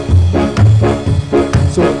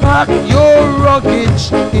 So pack your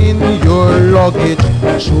luggage in your luggage,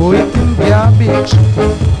 show it in garbage.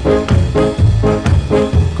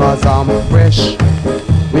 Cause I'm fresh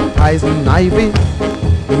with poison ivy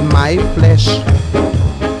in my flesh.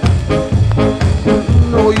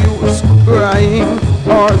 No use crying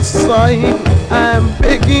or sighing, I'm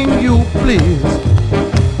begging you please.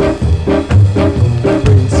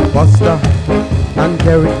 Prince Buster and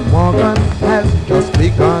Derek Morgan has just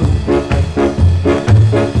begun.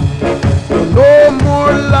 So no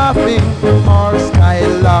more laughing or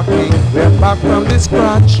skylarking, we're back from the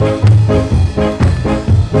scratch.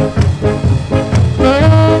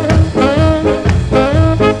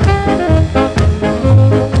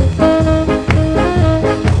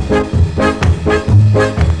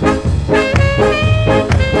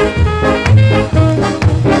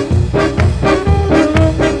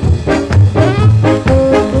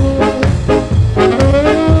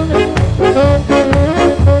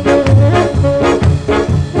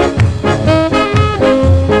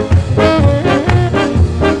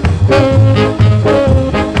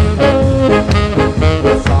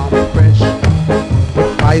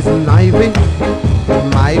 Poison ivy in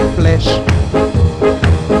my flesh.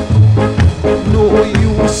 No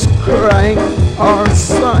use crying or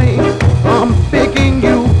sighing, I'm begging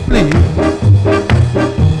you please.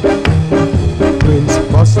 Prince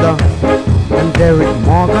Buster and Derek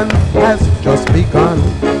Morgan has just begun.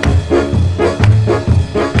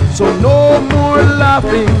 So no more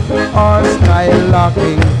laughing or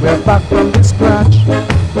skylarking, we're back from the scratch.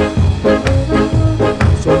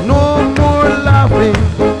 So no more laughing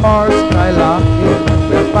or skylarking,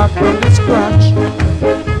 we're back from the scratch.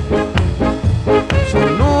 So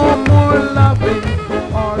no more laughing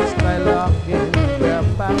or skylarking, we're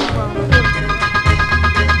back from the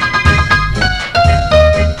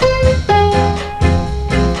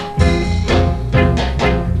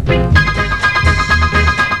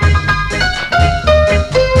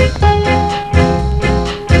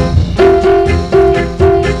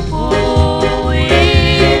oh,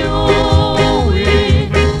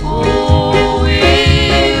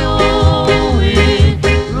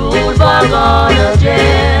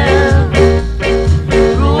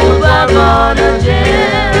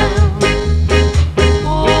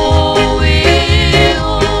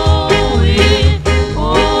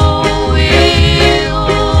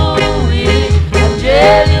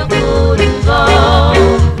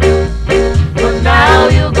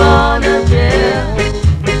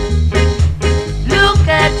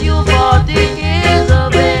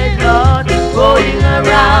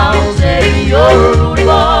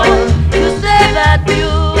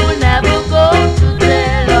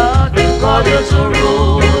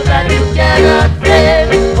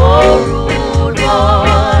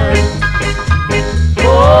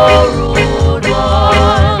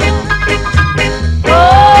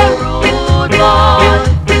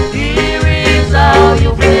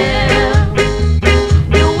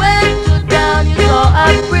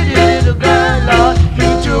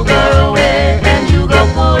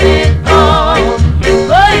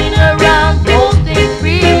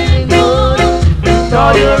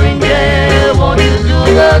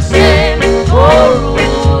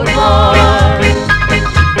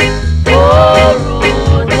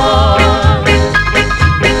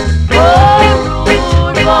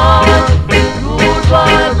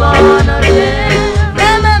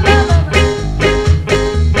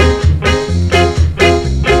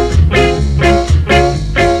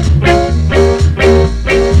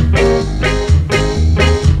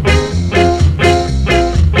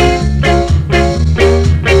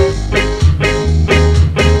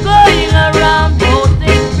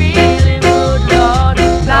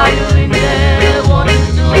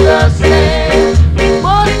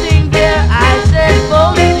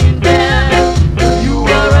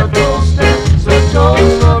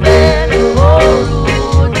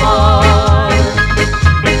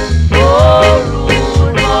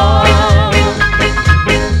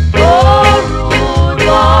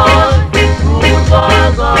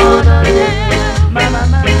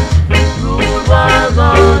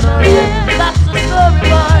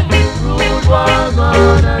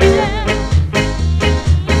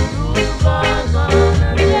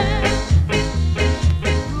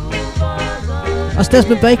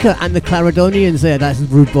 Desmond Baker and the Claridonians there. That's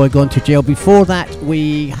Rude Boy Gone to Jail. Before that,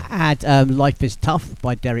 we had Life is Tough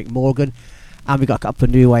by Derek Morgan. And we got a couple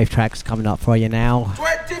of new wave tracks coming up for you now.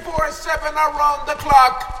 24/7 around the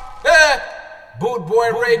clock. Boot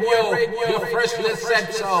Boy Radio, your freshly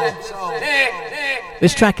said so.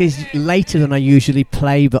 This track is later than I usually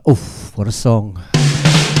play, but oof, what a song.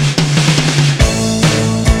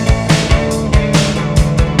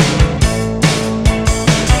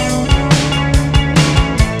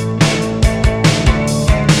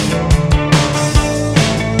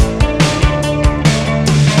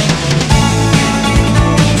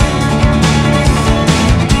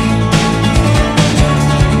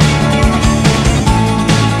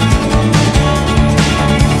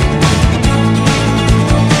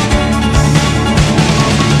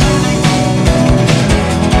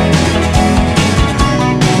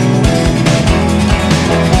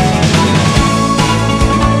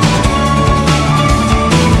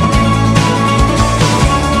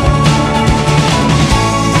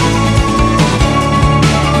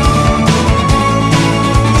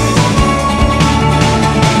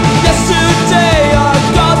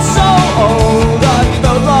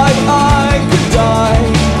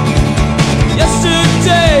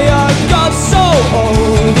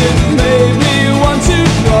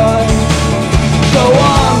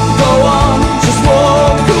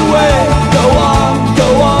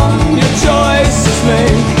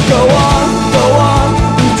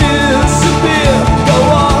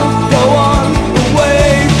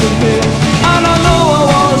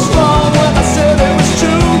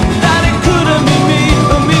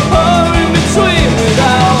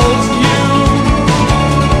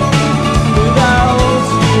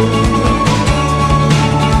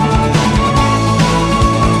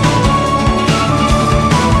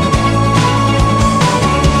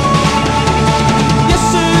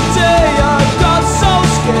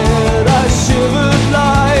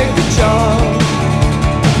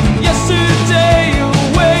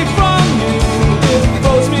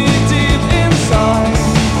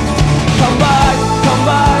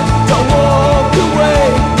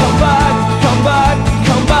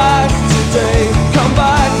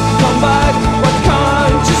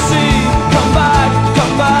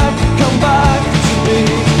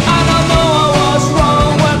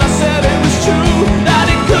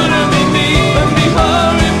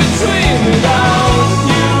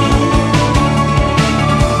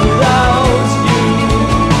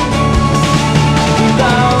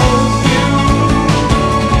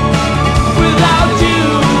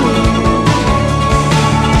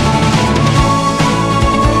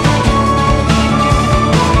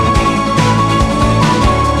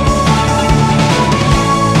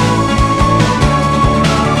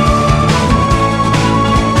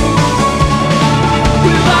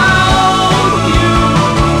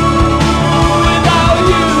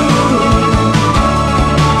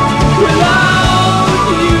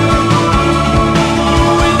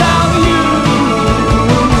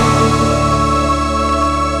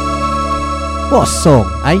 What a song,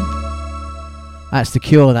 eh? That's The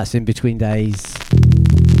Cure, that's In Between Days.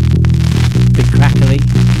 Bit crackly.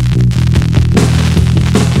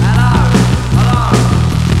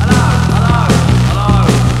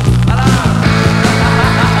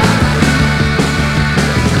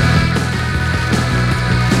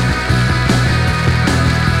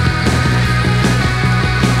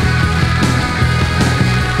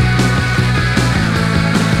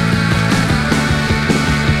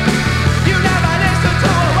 You never listen to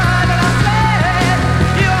a word that I said.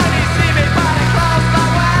 You only see me by the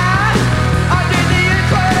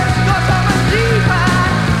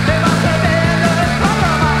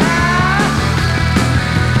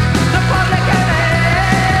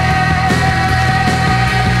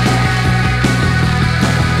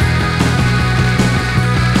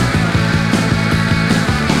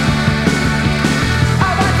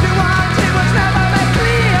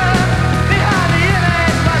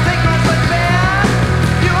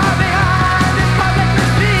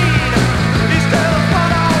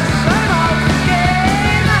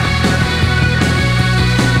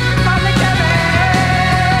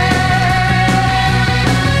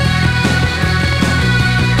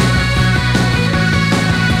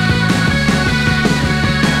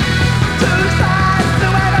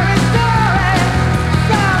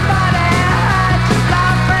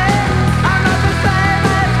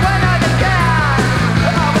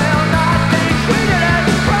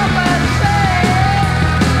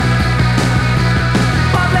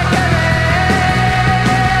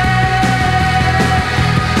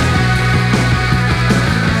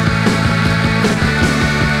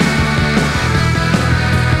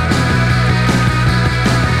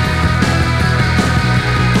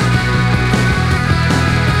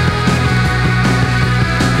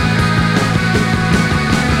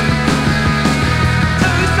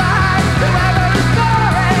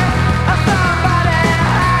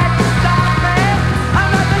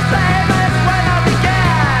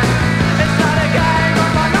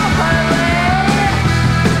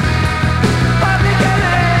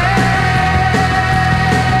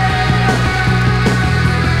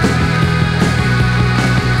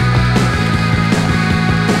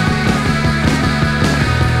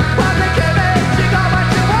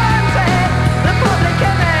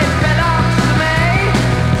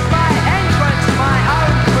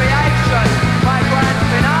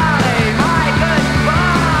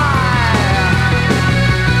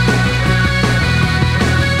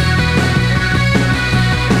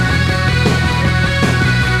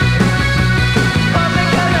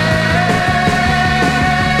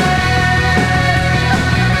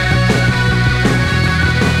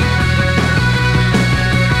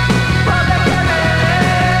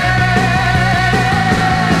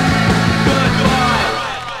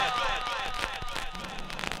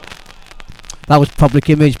That was Public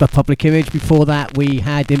Image by Public Image. Before that, we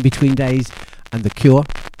had In Between Days and The Cure.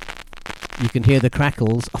 You can hear the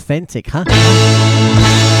crackles. Authentic, huh?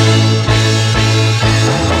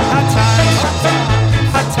 Hard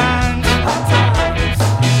times.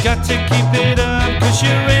 You got to keep it up, 'cause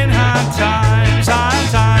you're in hard times. Hard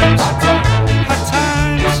times. Hard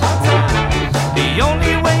times. The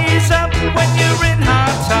only way is up when you're in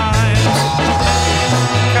hard times.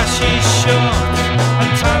 Cash is short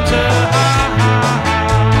and times are hard.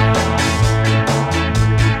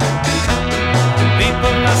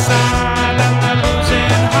 People are sad and they're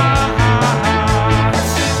losing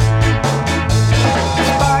hearts.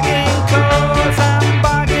 It's bagging clothes and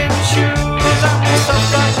bagging shoes, and we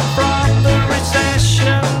suffer from the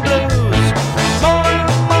recession blues. More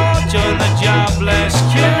and more join the jobless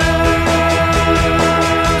queues.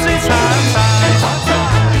 It's hard times,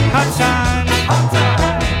 hard times.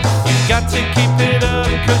 You got to keep it up,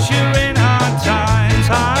 'cause you're in hard times,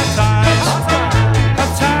 hard times,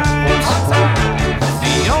 hard times.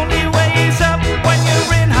 The only way is up when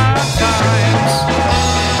you're in hard times.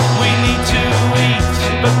 We need to eat,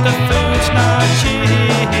 but the food's not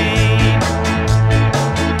cheap.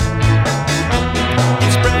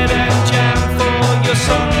 It's bread and jam for your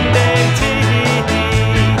Sunday tea.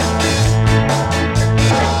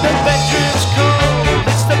 The bedroom's cold,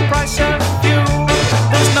 it's the price of fuel.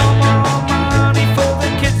 There's no more money for the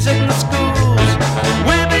kids in the schools.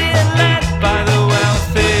 We're being led by the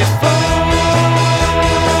wealthy fools.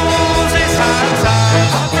 It's hard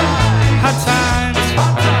times, hard times.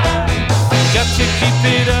 Got to keep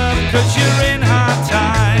it up, 'cause you're in hard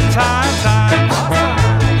times, hard times,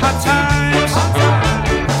 hard times.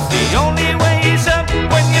 The only way is up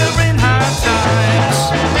when you're in hard times.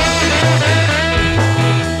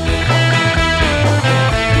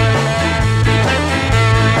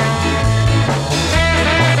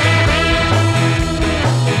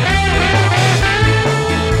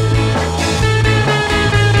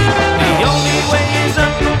 The only way is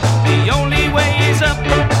up, the only way is up.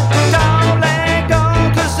 Don't let go,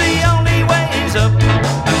 'cause the only way is up.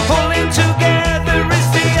 And pulling together is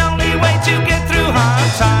the only way to get through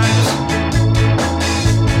hard times.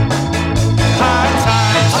 Hard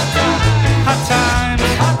times, hard times.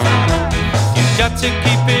 You got to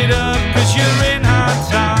keep it up, 'cause you're in hard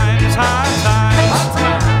times, hard times,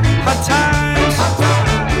 hard times.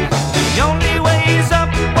 The only way is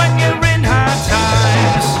up when you're in hard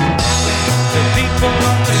times. The people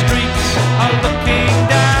on the streets are looking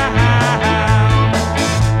down,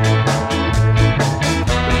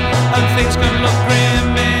 and things can look grim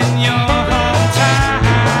in your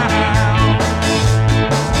hometown.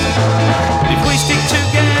 If we stick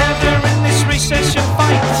together in this recession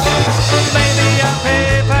fight, maybe our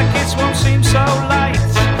pay packets won't seem so light.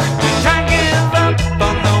 We can't give up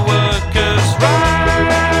on the workers' rights.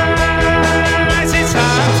 It's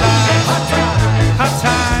hard times, hard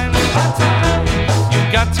times. You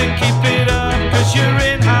got to keep it up, 'cause you're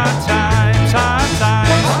in hard times, hard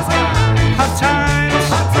times, hard times.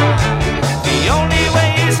 The only way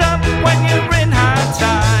is up when you're in hard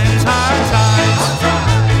times, hard times,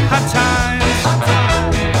 hard times.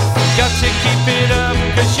 Got to keep it up,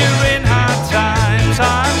 'cause you're in hard times,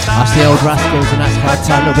 hard times. That's the Old Rascals, and that's Hard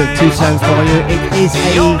Time. A little bit of two-tone for you. It is a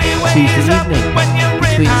Tuesday evening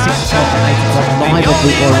between 6 o'clock and 8 o'clock live on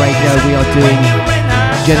Bootboy Radio. We are doing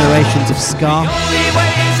Generations of Ska.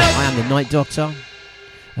 I am the Night Doctor,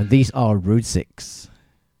 and these are Rude Six.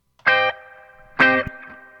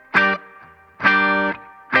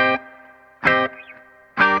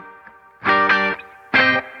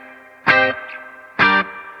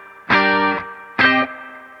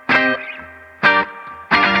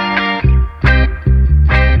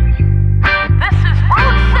 This is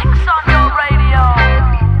Route 6 on your radio.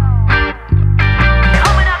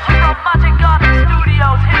 Coming at you from Magic Garden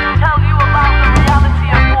Studios, here to tell you about the reality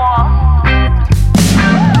of war.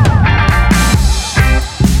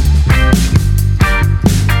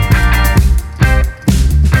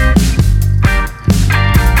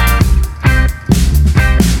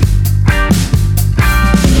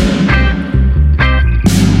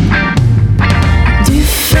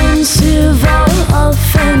 Defensive or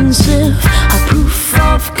offensive, a proof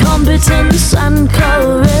of competence and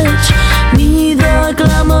courage. Neither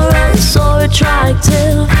glamorous or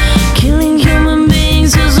attractive, killing human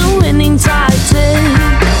beings is a winning tactic.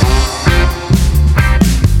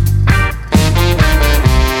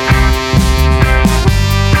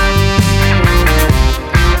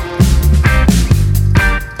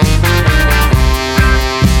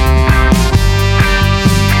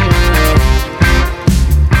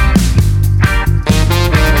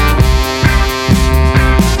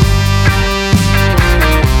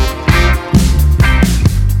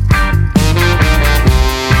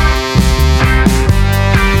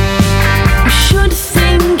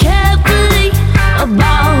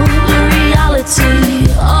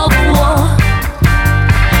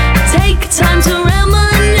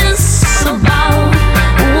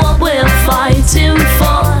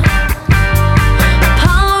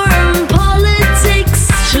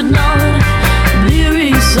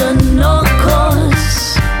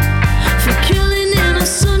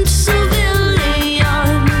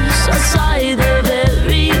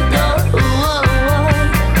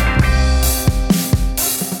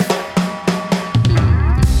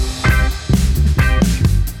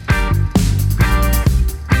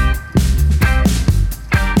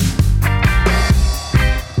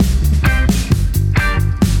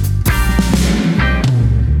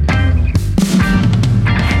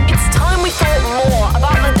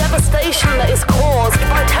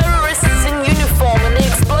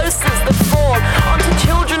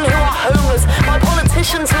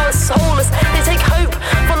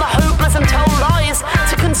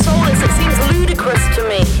 It seems ludicrous to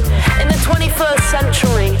me in the 21st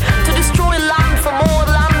century to destroy land for more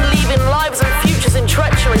land, leaving lives and futures in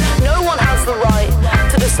treachery. No one has the right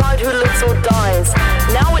to decide who lives or dies.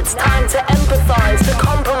 Now it's time to empathize, to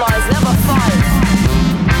compromise, never fight.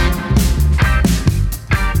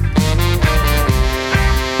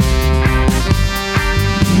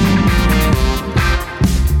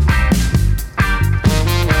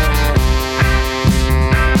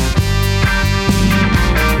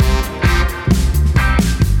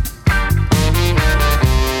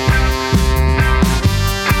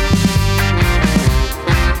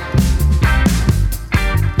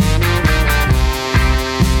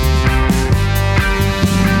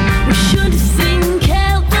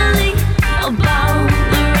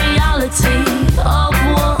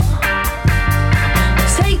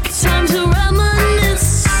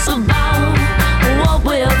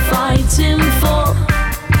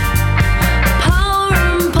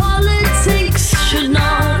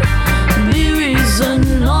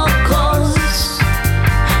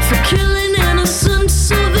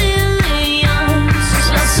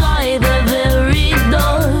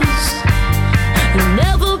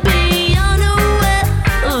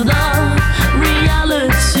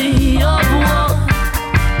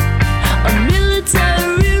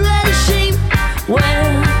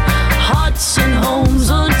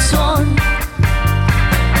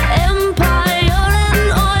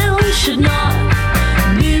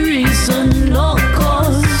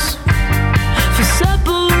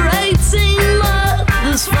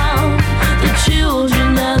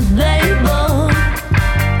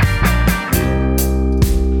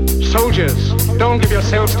 Don't give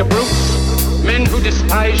yourselves to brutes, men who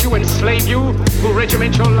despise you, enslave you, who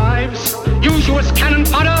regiment your lives, use you as cannon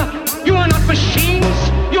fodder. You are not machines,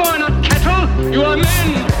 you are not cattle, you are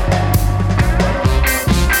men.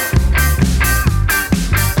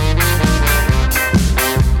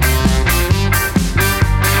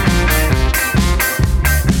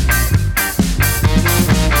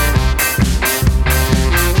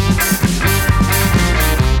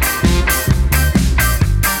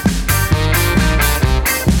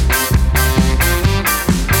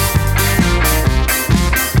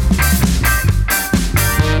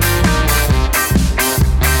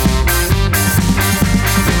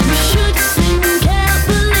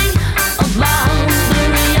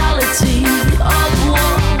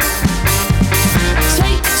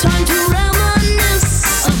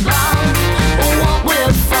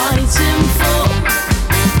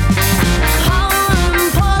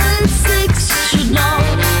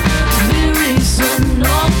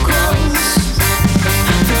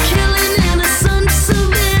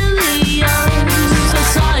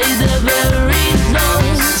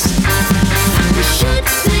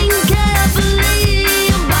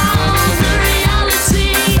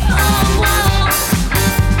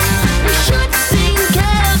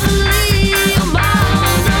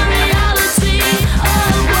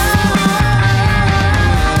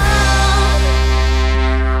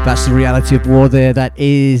 That's the reality of war there. That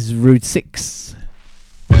is Rude 6.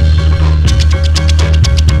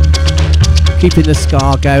 Keeping the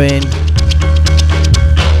ska going.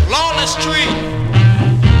 Lawless Street.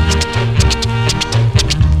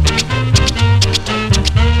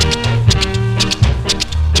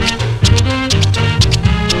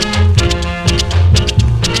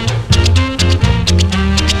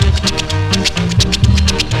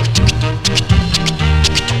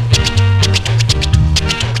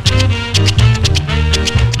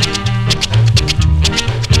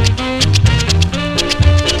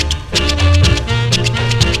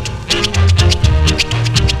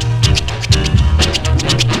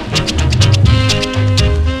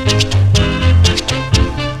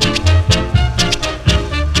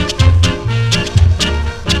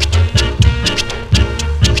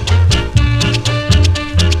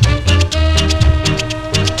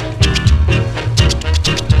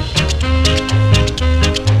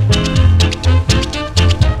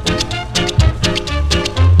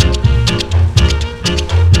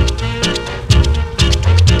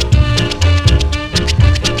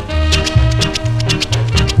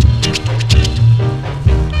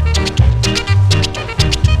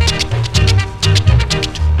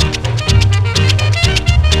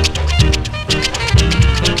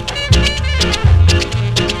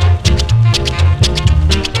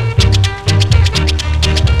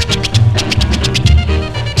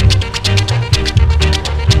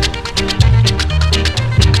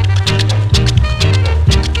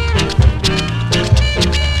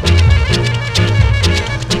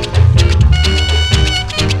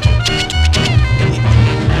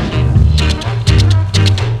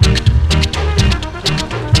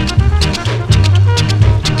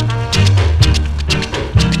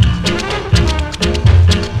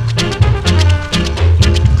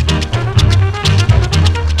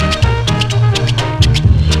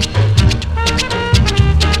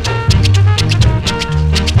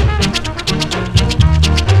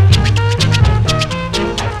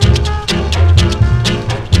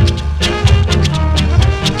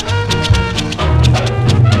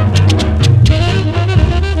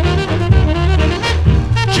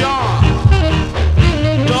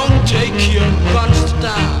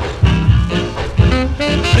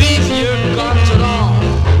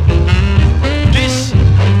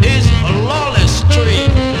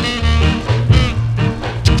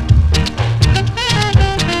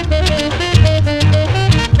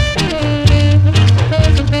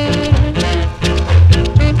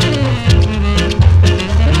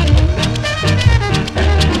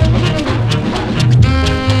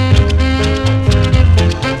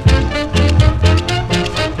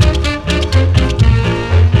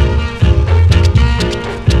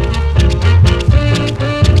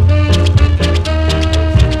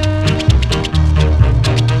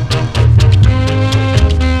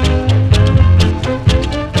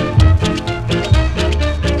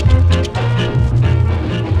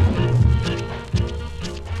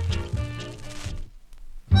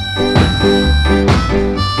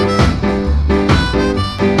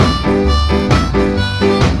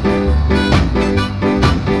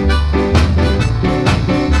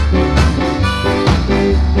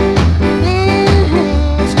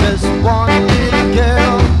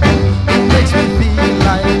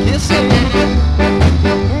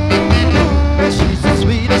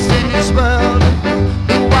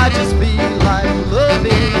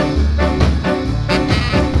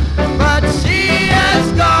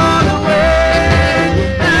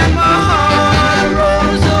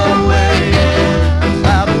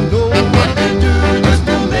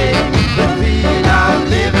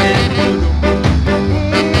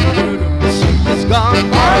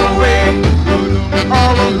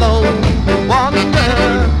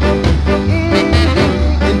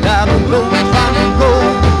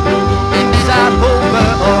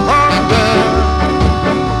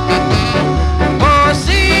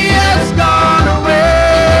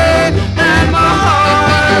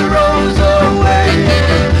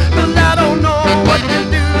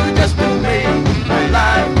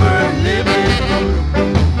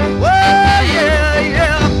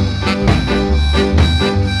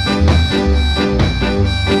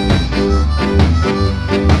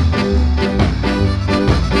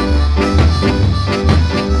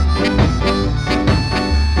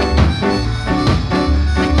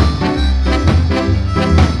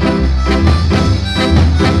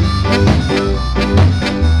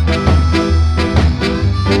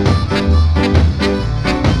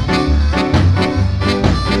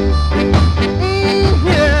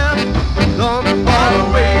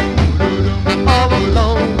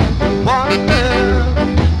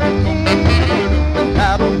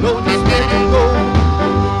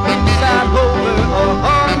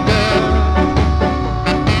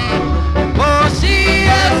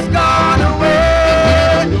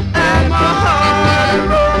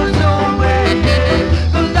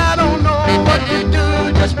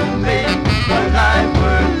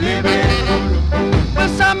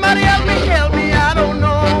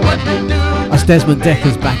 Desmond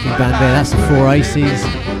Decker's backing band there. That's the Four Aces,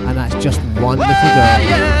 and that's Just One Little Girl.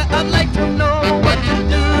 Yeah, I'd like to know what to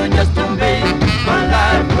do just to make my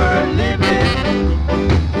life worth living.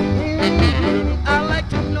 I'd like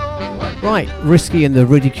to know what. Right, Risky and the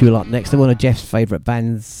Ridicule up next. They're one of Jeff's favourite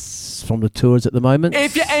bands from the tours at the moment.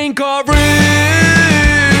 If you ain't got roots,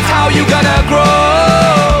 how you gonna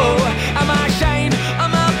grow? Am I ashamed of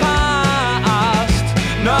my past?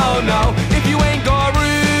 No, no. If you ain't got roots,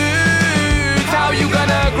 how you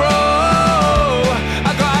gonna grow?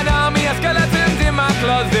 I got an army of skeletons in my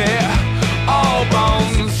closet, all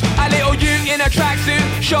bones. A little you in a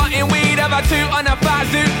tracksuit, shot in weed, have a toot on a fat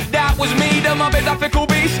suit. That was me, the mob is a fickle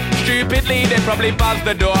beast. Stupidly, they probably buzzed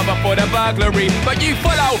the door before the burglary. But you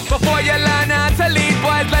follow before you learn how to lead.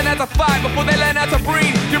 Boys learn how to fight before they learn how to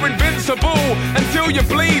breathe. You're invincible until you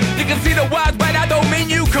bleed. You can see the words, but that don't mean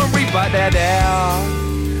you can read. But they're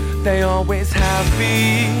there, they always have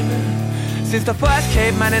been. Since the first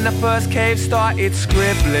caveman in the first cave started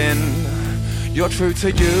scribbling. You're true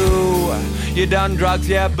to you, you done drugs,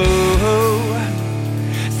 yeah boo.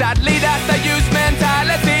 Sadly that's the youth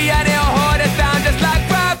mentality, and it'll hold us down just like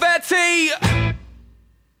gravity.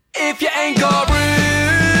 If you ain't got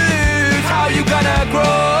roots, how you gonna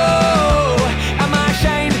grow? Am I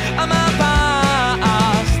ashamed of my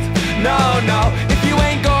past? No, no. If you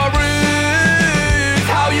ain't got roots,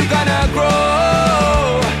 how you gonna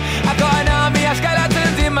grow? I got an army of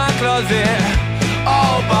skeletons in my closet,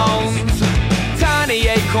 all bones. Tiny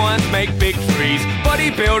acorns make big trees.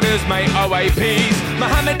 Bodybuilders make OAPs.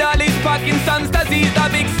 Muhammad Ali's Parkinson's disease. The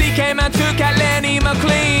big CK man took out Lenny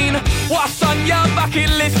McLean. What's on your bucket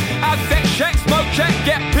list? Have sex, check, smoke, check,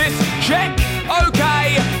 get pissed, check.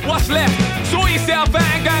 Okay, what's left? Sort yourself out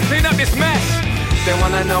and go and clean up this mess. They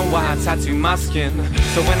wanna know why I tattoo my skin,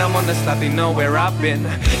 so when I'm on the slab they know where I've been.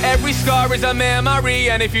 Every scar is a memory,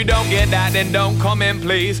 and if you don't get that then don't comment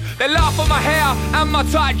please. They laugh at my hair and my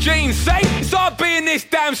tight jeans. Say, it's all being this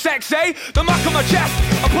damn sexy. The mark on my chest,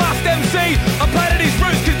 a past MC. I'm proud of these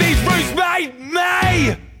roots cause these roots made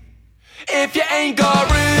me. If you ain't got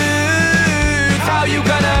roots, how you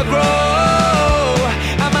gonna grow?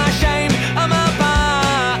 Am I ashamed of my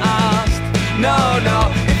past? No,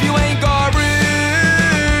 no. If you ain't got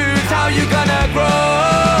roots, how you gonna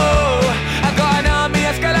grow? I got an army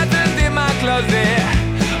of skeletons in my closet,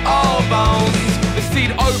 all bones. The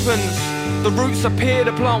seed opens, the roots appear,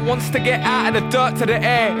 the plant wants to get out of the dirt to the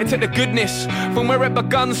air, into the goodness. From where it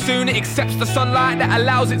begun, soon it accepts the sunlight that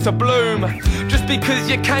allows it to bloom. Just because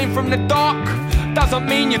you came from the dark doesn't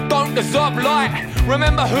mean you don't deserve light.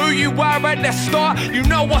 Remember who you were at the start. You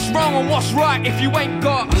know what's wrong and what's right. If you ain't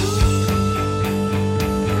got roots.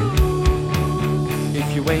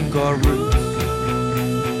 If you ain't got roots,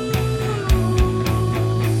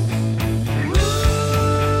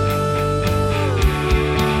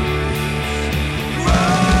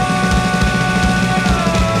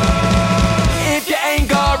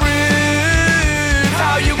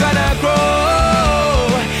 how you gonna grow?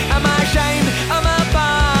 Am I ashamed of my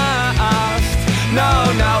past?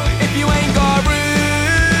 No, no. If you ain't got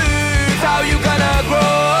roots, how you gonna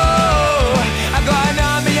grow? I got an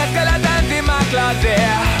army of skeletons in my closet,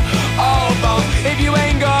 all bones. If you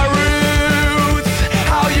ain't got roots,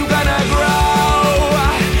 how you gonna grow?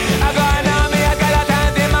 I got an army of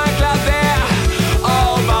skeletons in my closet,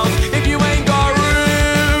 all bones. If you ain't got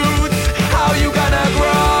roots, how you gonna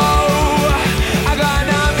grow? I got an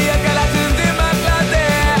army of skeletons in my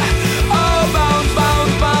closet, all bones,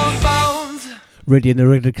 bones, bones, bones. Riddy and the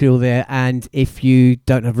Ridicule there, and if you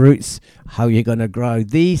don't have roots, how you gonna grow?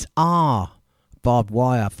 These are Barbed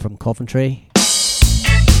Wire from Coventry.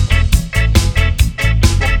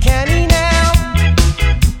 Can he now?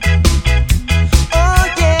 Oh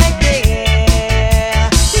yeah, yeah.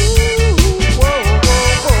 Ooh, whoa, whoa,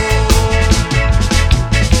 whoa.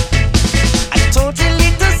 I told you a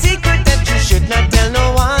little secret that you should not tell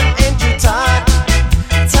no one, and you talk.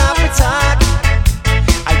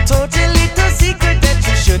 I told you a little secret that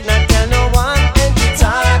you should not tell no one, and you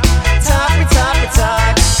talk.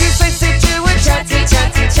 You say you were chatty,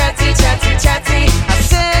 chatty, chatty, chatty, chatty.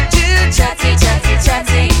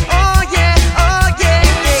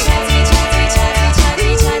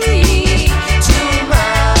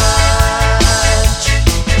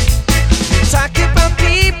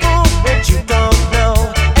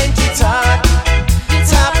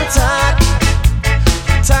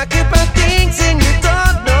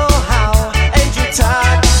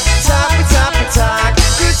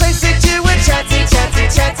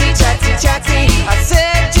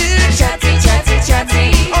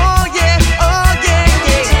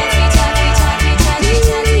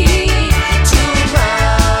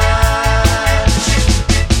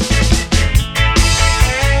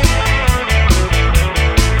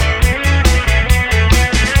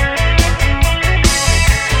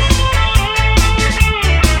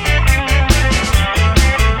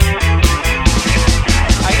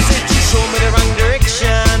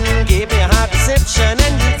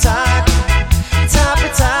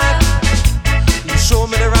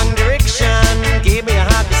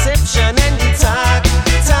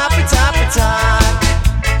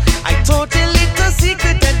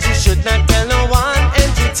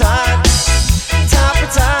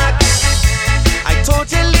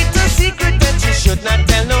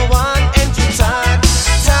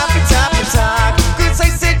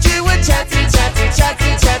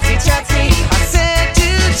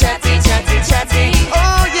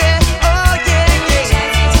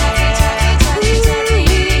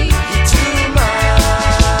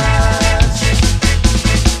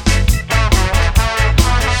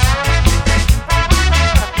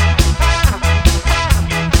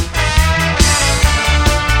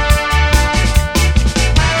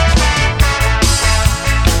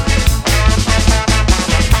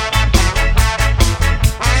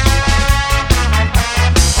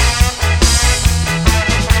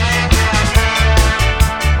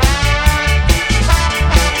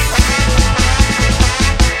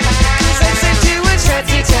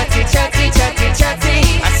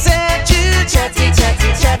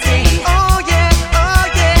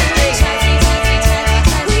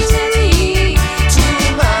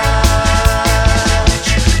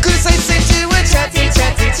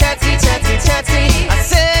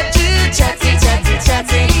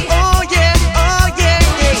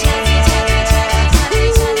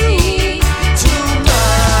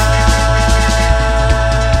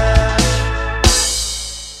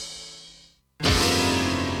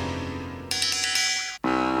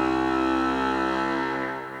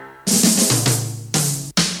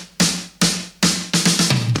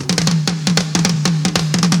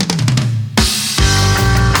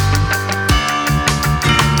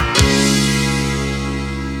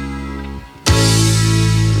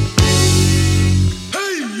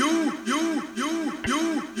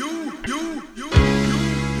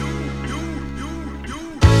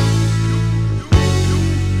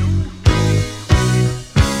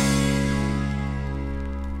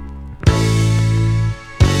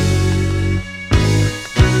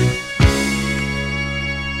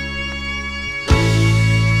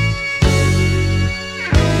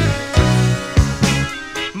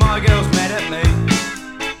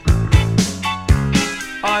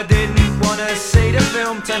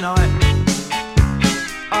 film tonight.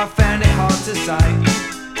 I found it hard to say.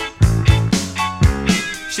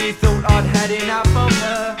 She thought I'd had enough of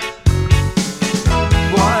her.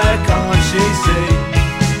 Why can't she see?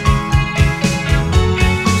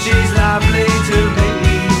 She's lovely to me,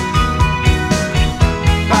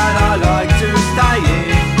 but I like to stay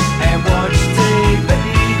in and watch TV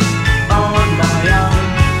on my own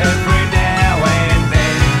every now and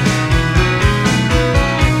then.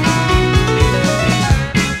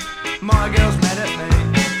 My girl's mad at me.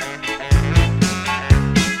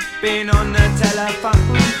 Been on the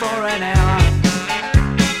telephone for an hour.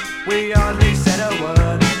 We hardly said a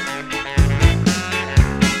word.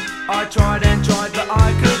 I tried and tried, but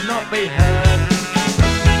I could not be heard.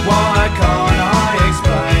 Why can't I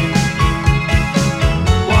explain?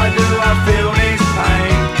 Why do I feel this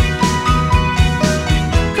pain?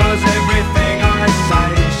 'Cause everything I say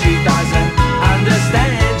she doesn't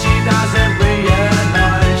understand. She doesn't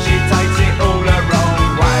realize. She takes it all the wrong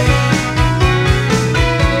way.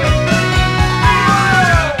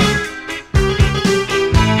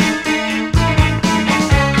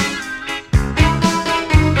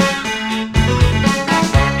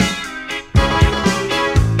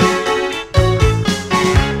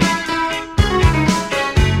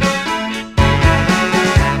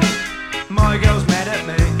 My girl's mad at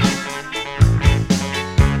me.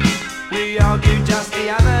 We argued just the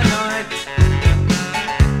other night.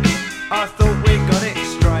 I thought we got it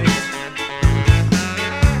straight.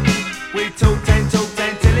 We talked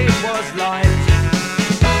till it was light.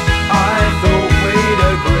 I thought we'd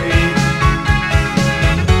agreed.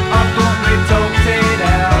 I thought we talked it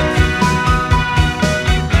out.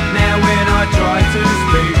 Now when I try to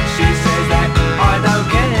speak, she says that I don't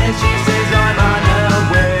care. She says I'm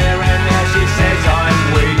unaware, and now she says I'm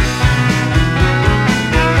weak.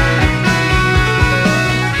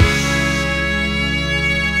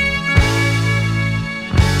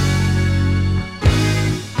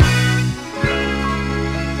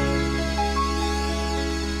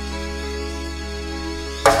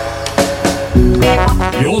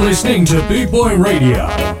 You're listening to Boot Boy Radio.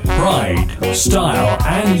 Pride, style,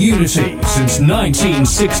 and unity since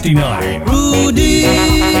 1969. Rudy,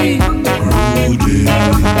 Rudy,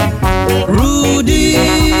 Rudy,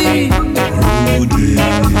 Rudy,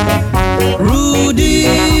 Rudy,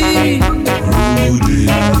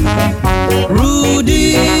 Rudy.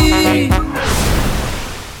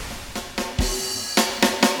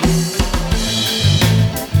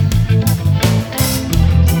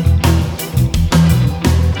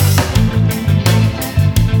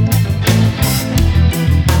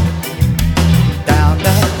 Down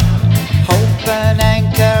the Hope and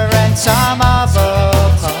Anchor and some other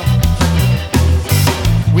pubs,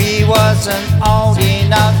 we wasn't old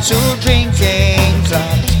enough to drinking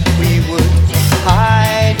clubs. We would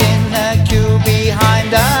hide in the queue behind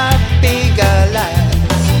the bigger lads.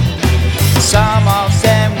 Some of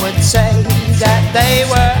them would say that they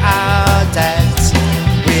were our dads.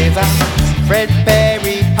 With our Fred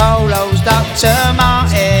Perry polos, Dr.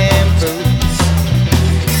 Martin boots,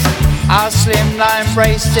 our slimline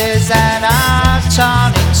braces and our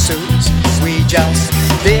tonic suits. We just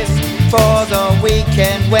lived for the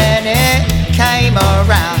weekend when it came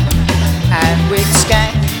around, and we'd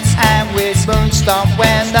skank and we'd moonstomp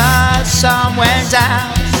when the sun went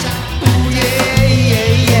down. Ooh yeah,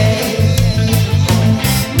 yeah, yeah.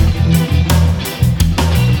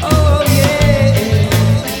 Oh yeah.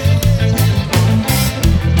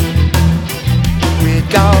 We'd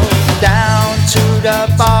go down to the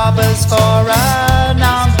barbers for a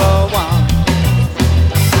number one,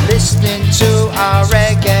 listening to our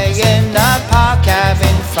reggae in the park,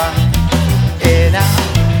 having fun in our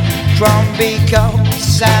Crombie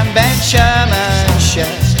coats and Ben Sherman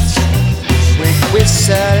shirts. We'd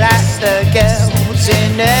whistle at the girls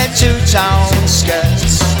in their two-tone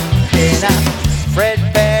skirts. In our Fred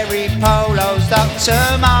Perry polos, Dr.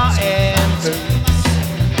 Martin boots,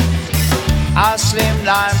 our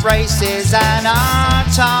slimline braces and our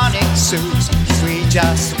tonic suits. We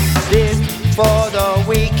just lived for the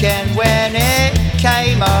weekend when it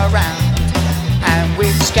came around, and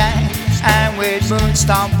we'd skank and we'd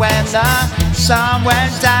moonstomp when the sun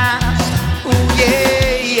went down. Ooh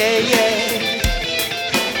yeah, yeah, yeah.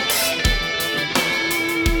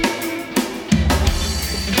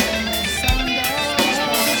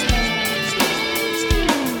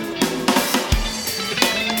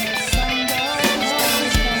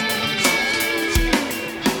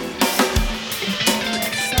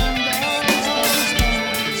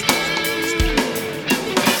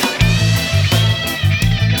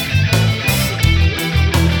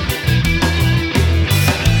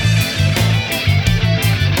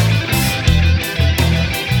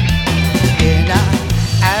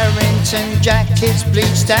 jackets,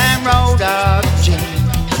 bleached and rolled up jeans.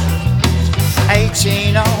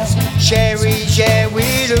 18 on cherries, yeah,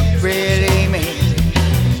 we look really mean.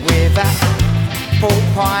 With our pork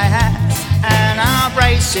pie hats and our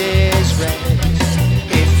braces red.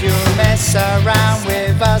 If you mess around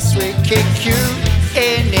with us, we kick you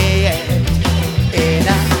in the head. In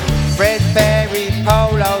our red berry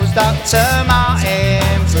polos, Dr.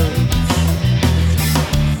 Martin boots,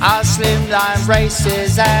 our slimline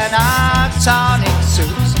braces and our tonic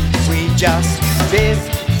suits. We just live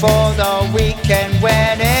for the weekend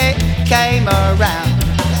when it came around.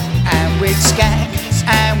 And we'd skank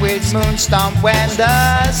and we'd moonstomp when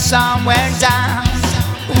the sun went down.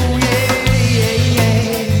 Ooh yeah, yeah, yeah.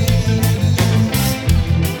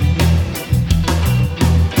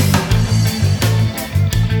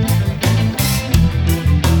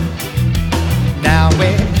 Now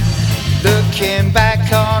we're looking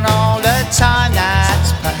back on all the time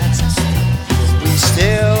that's passed. We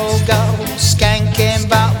still go skanking,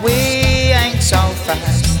 but we ain't so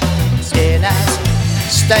fast. In our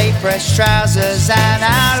stay pressed trousers and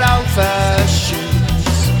our loafer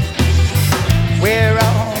shoes, we're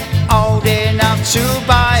all old enough to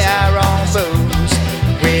buy our own booze.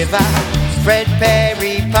 With our red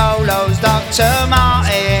berry polos, Dr.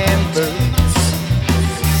 Martin boots,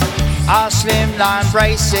 our slimline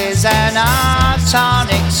braces and our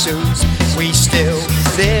tonic suits. We still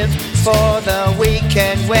live for the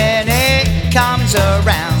weekend when it comes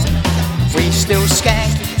around. We still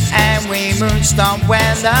skank and we moonstomp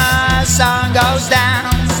when the sun goes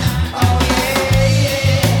down. Oh yeah,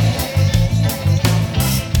 yeah.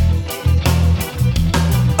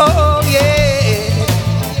 Oh yeah.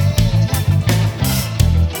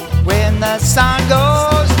 When the sun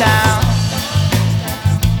goes down.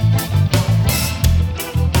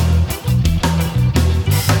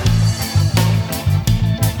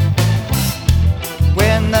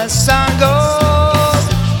 When the sun goes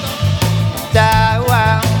down.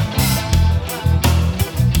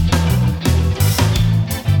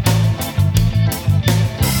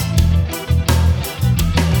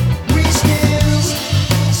 We still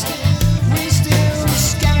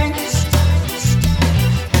skank.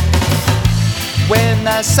 When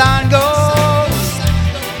the sun goes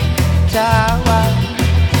down.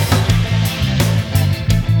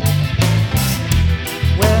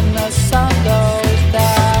 When the sun goes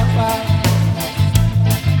down.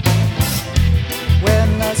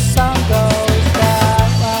 When the sun goes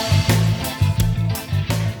down.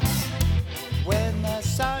 When the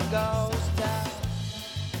sun goes down.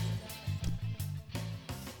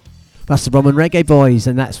 That's the Rum and Reggae Boys,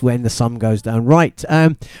 and that's When the Sun Goes Down. Right,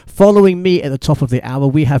 following me at the top of the hour,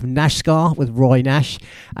 we have Nashgar with Roy Nash,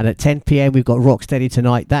 and at 10 p.m. we've got Rocksteady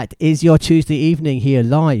Tonight. That is your Tuesday evening here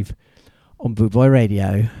live on Boot Boy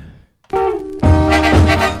Radio.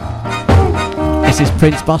 This is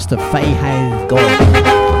Prince Buster, Faye Has Gone.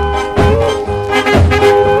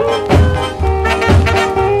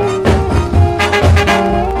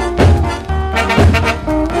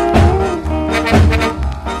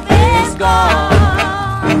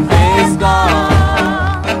 Faye's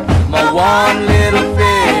gone, my one little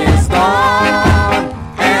Faye's gone,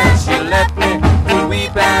 and she left me to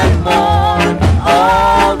weep and mourn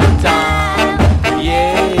all the time,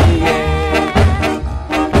 yeah, yeah.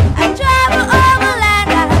 I travel over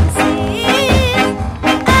land and sea,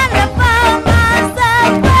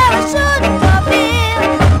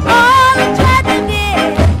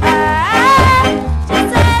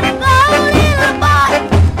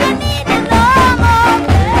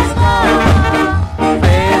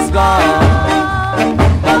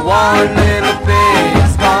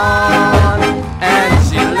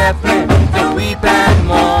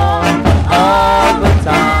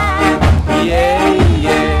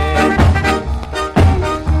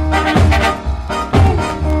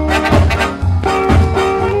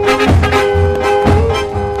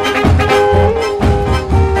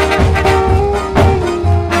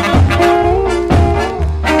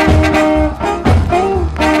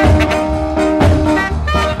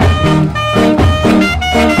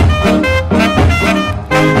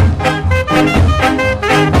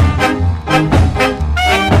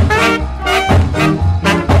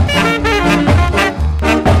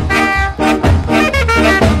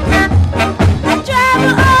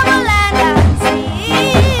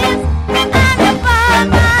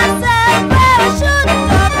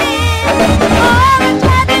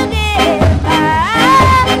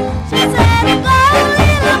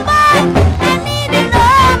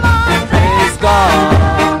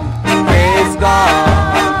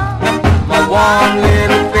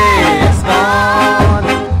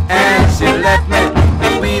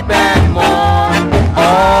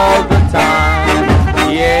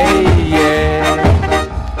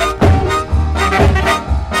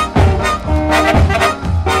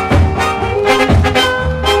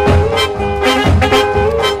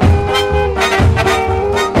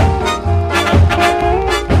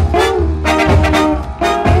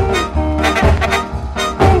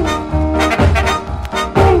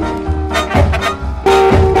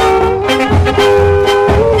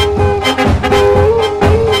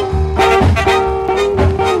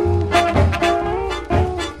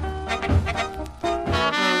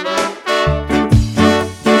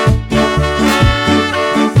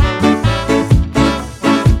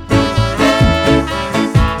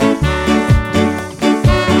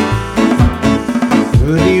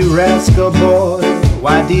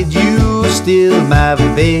 did you steal my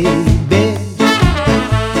baby?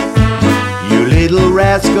 You little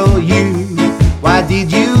rascal, you. Why did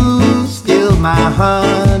you steal my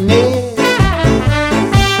honey?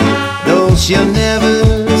 Though she'll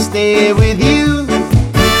never stay with you,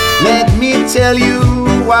 let me tell you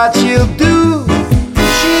what she'll do.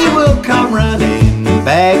 She will come running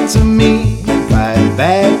back to me, right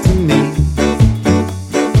back to me.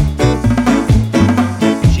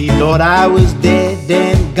 She thought I was dead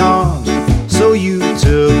and gone, so you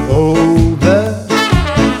took over.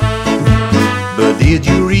 But did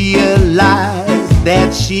you realize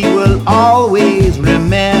that she will always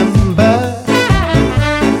remember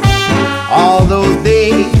all those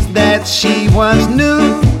days that she once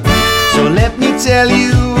knew? So let me tell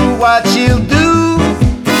you what she'll do.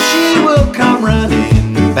 She will come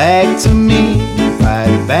running back to me,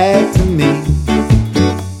 right back to me.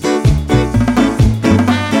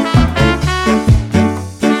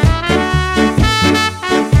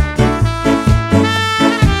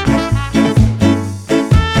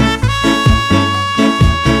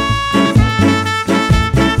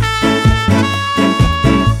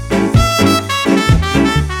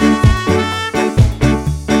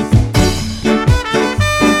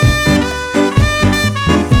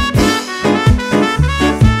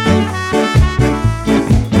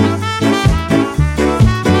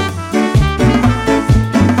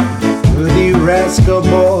 Rascal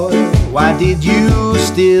boy, why did you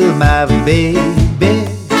steal my baby?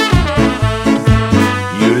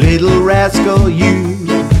 You little rascal, you.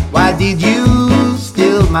 Why did you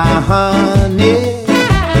steal my honey?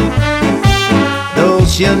 Though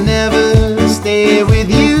she'll never stay with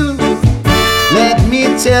you, let me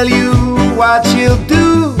tell you what she'll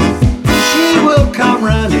do. She will come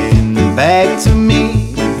running back to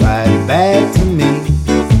me, right back to me.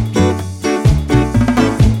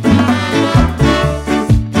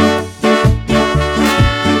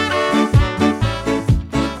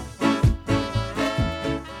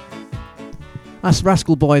 That's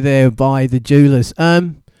Rascal Boy there by the Jewelers. I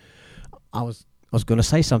was going to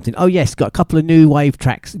say something. Oh yes, got a couple of new wave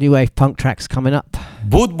tracks, new wave punk tracks coming up.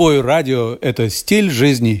 Bootboy Radio — это стиль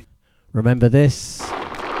жизни. Remember this?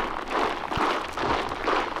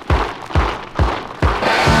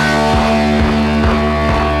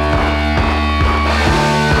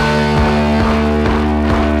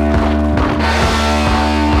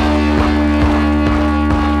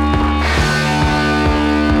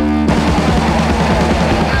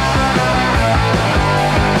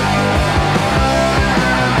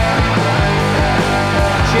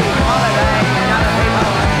 Holiday and other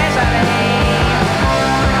people's misery.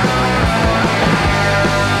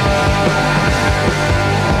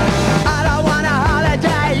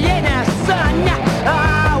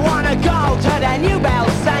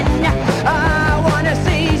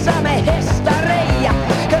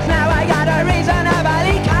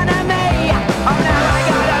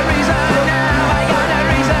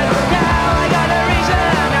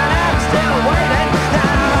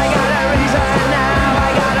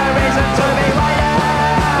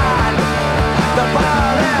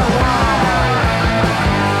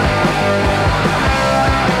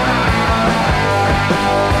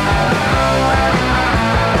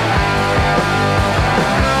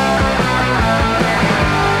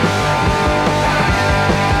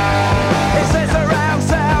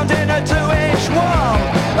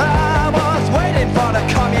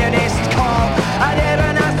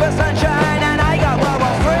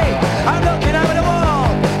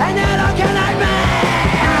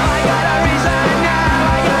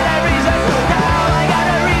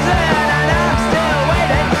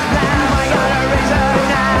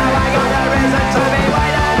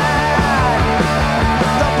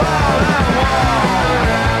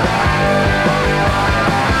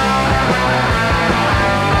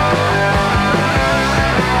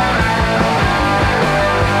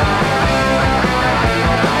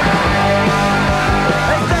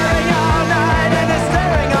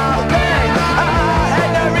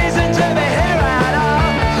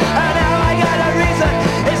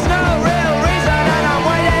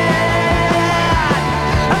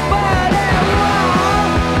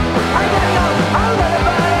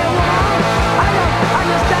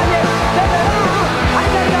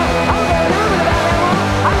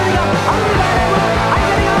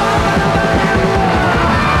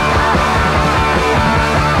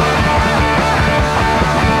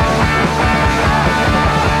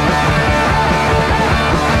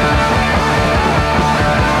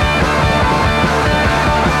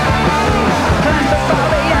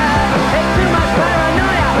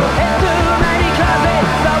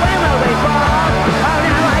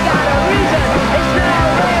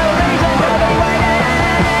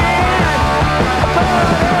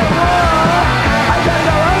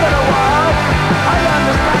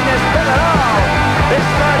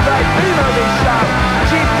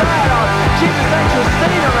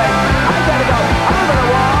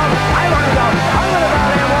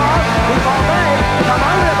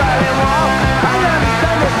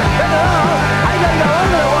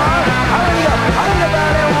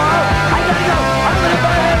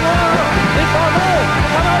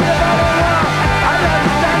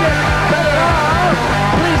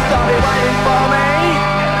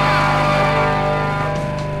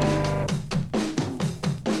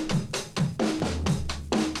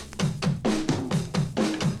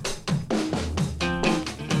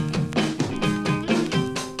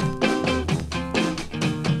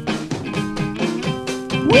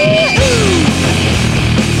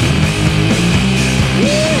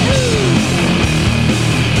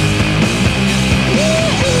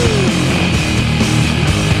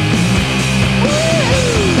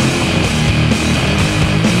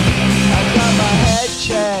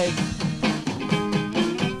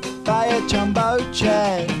 Jumbo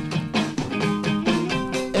jet.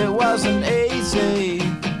 It wasn't easy,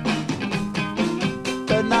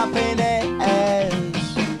 but nothing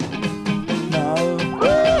is. No.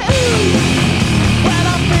 When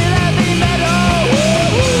I feel heavy metal,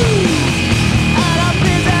 and I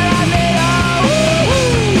feel that I need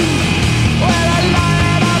when I lie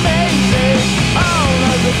and I'm easy all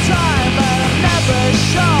of the time, but I'm never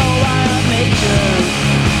sure why I need you.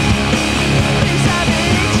 Please I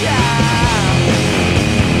need you.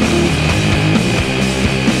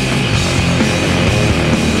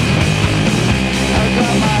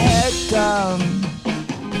 Down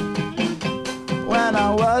when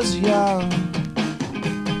I was young.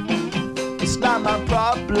 It's not my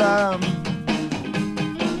problem.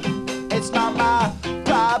 It's not my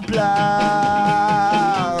problem.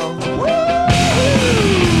 When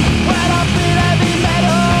I feel heavy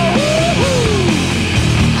metal,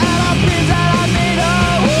 and I feel that I need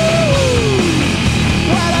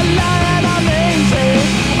when I lie and I'm easy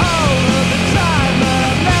all of the time, but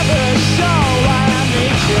I'm never sure why I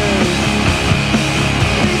need you.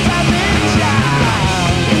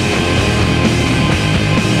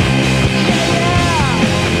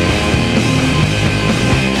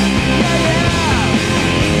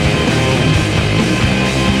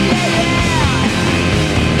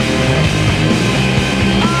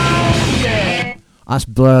 That's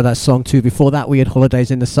Blur, that song too. Before that we had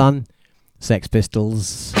Holidays in the Sun, Sex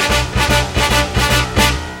Pistols.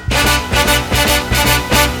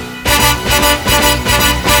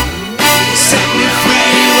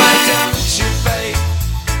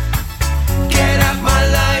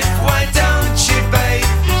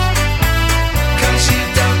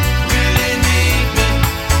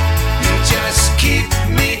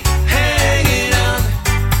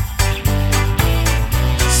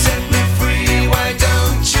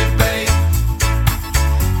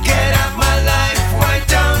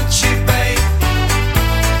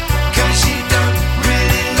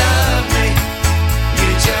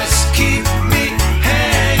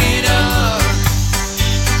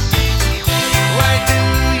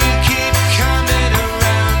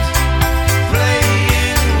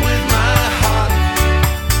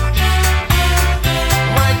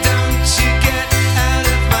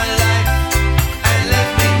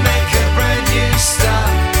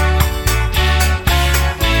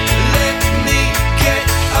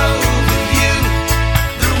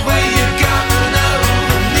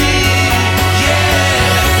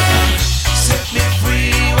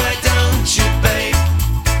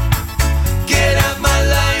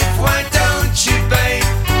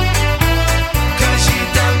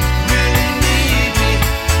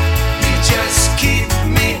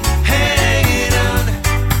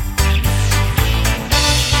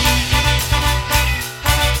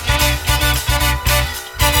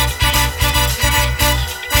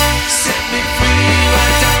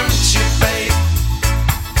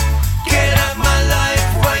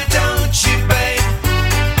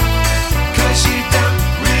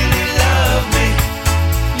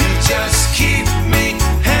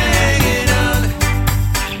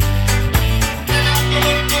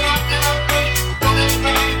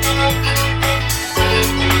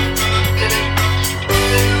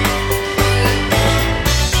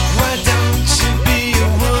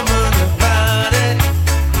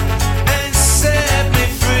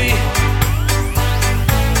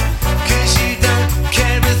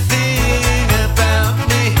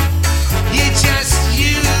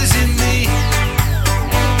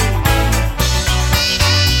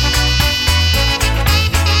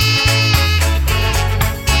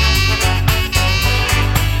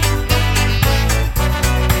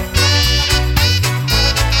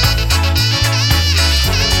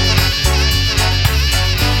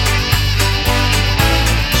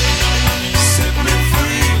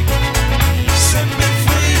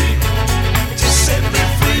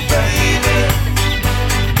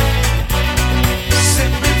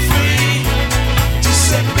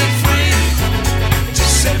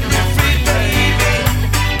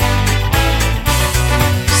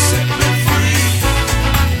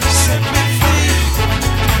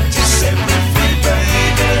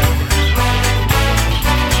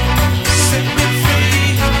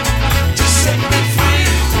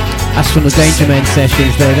 From the Danger Men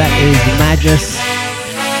sessions there, that is Magus,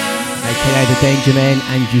 aka the Danger Men,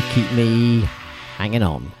 and You Keep Me Hanging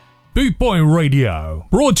On. Boot Boy Radio,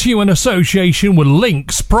 brought to you in association with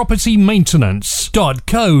Links Property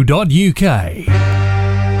Maintenance.co.uk.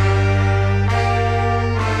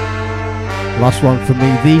 Last one from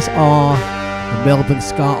me. These are the Melbourne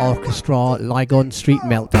Ska Orchestra, Lygon Street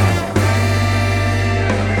Meltdown.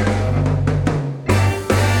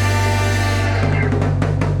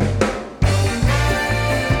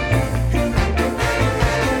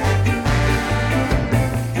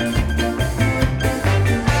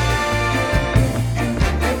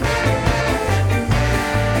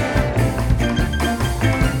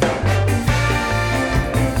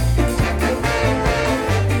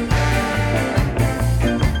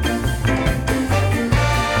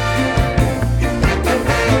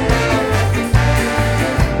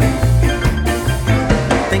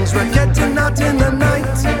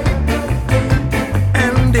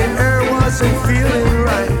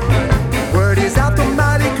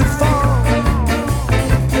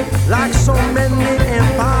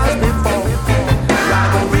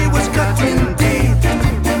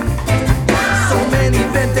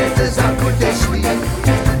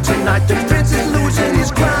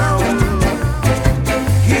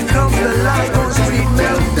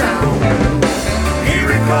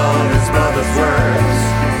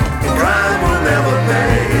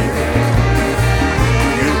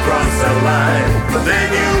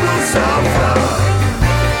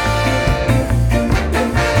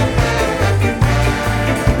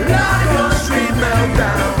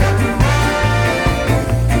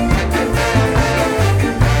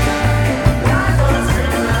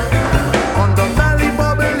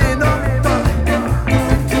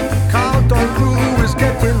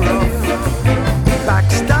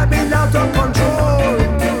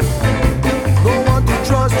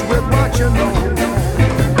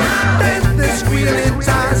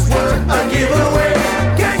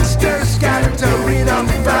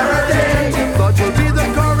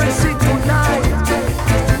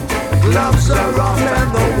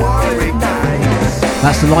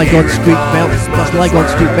 That's the Lygon Street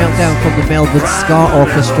Meltdown from the Melbourne Ska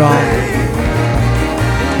Orchestra.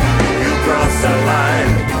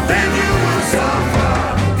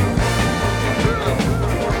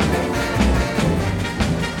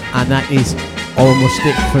 And that is almost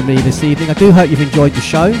it for me this evening. I do hope you've enjoyed the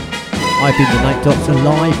show. I've been the Night Doctor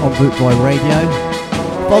live on Boot Boy Radio.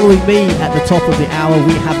 Following me at the top of the hour,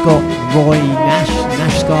 we have got Roy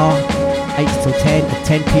Nash Ska, 8 till 10. At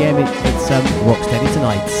 10 p.m. it's Rocksteady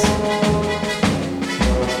Tonight's.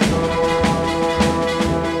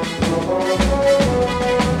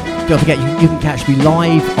 Don't forget, you can catch me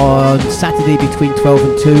live on Saturday between 12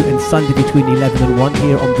 and 2 and Sunday between 11 and 1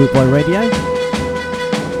 here on Boot Boy Radio.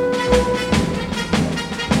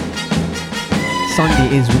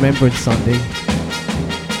 Sunday is Remembrance Sunday.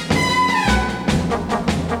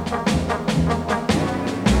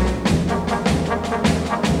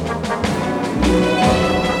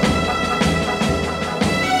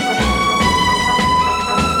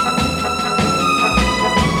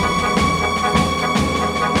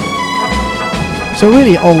 So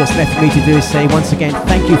really all that's left for me to do is say once again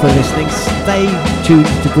thank you for listening. Stay tuned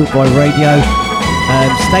to Boot Boy Radio.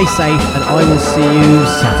 Stay safe and I will see you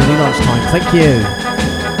Saturday lunchtime. Thank you.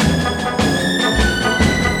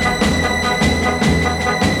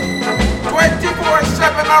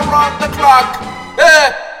 24/7 around the clock.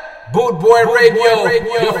 Boot Boy Radio,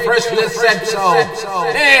 your freshly said so.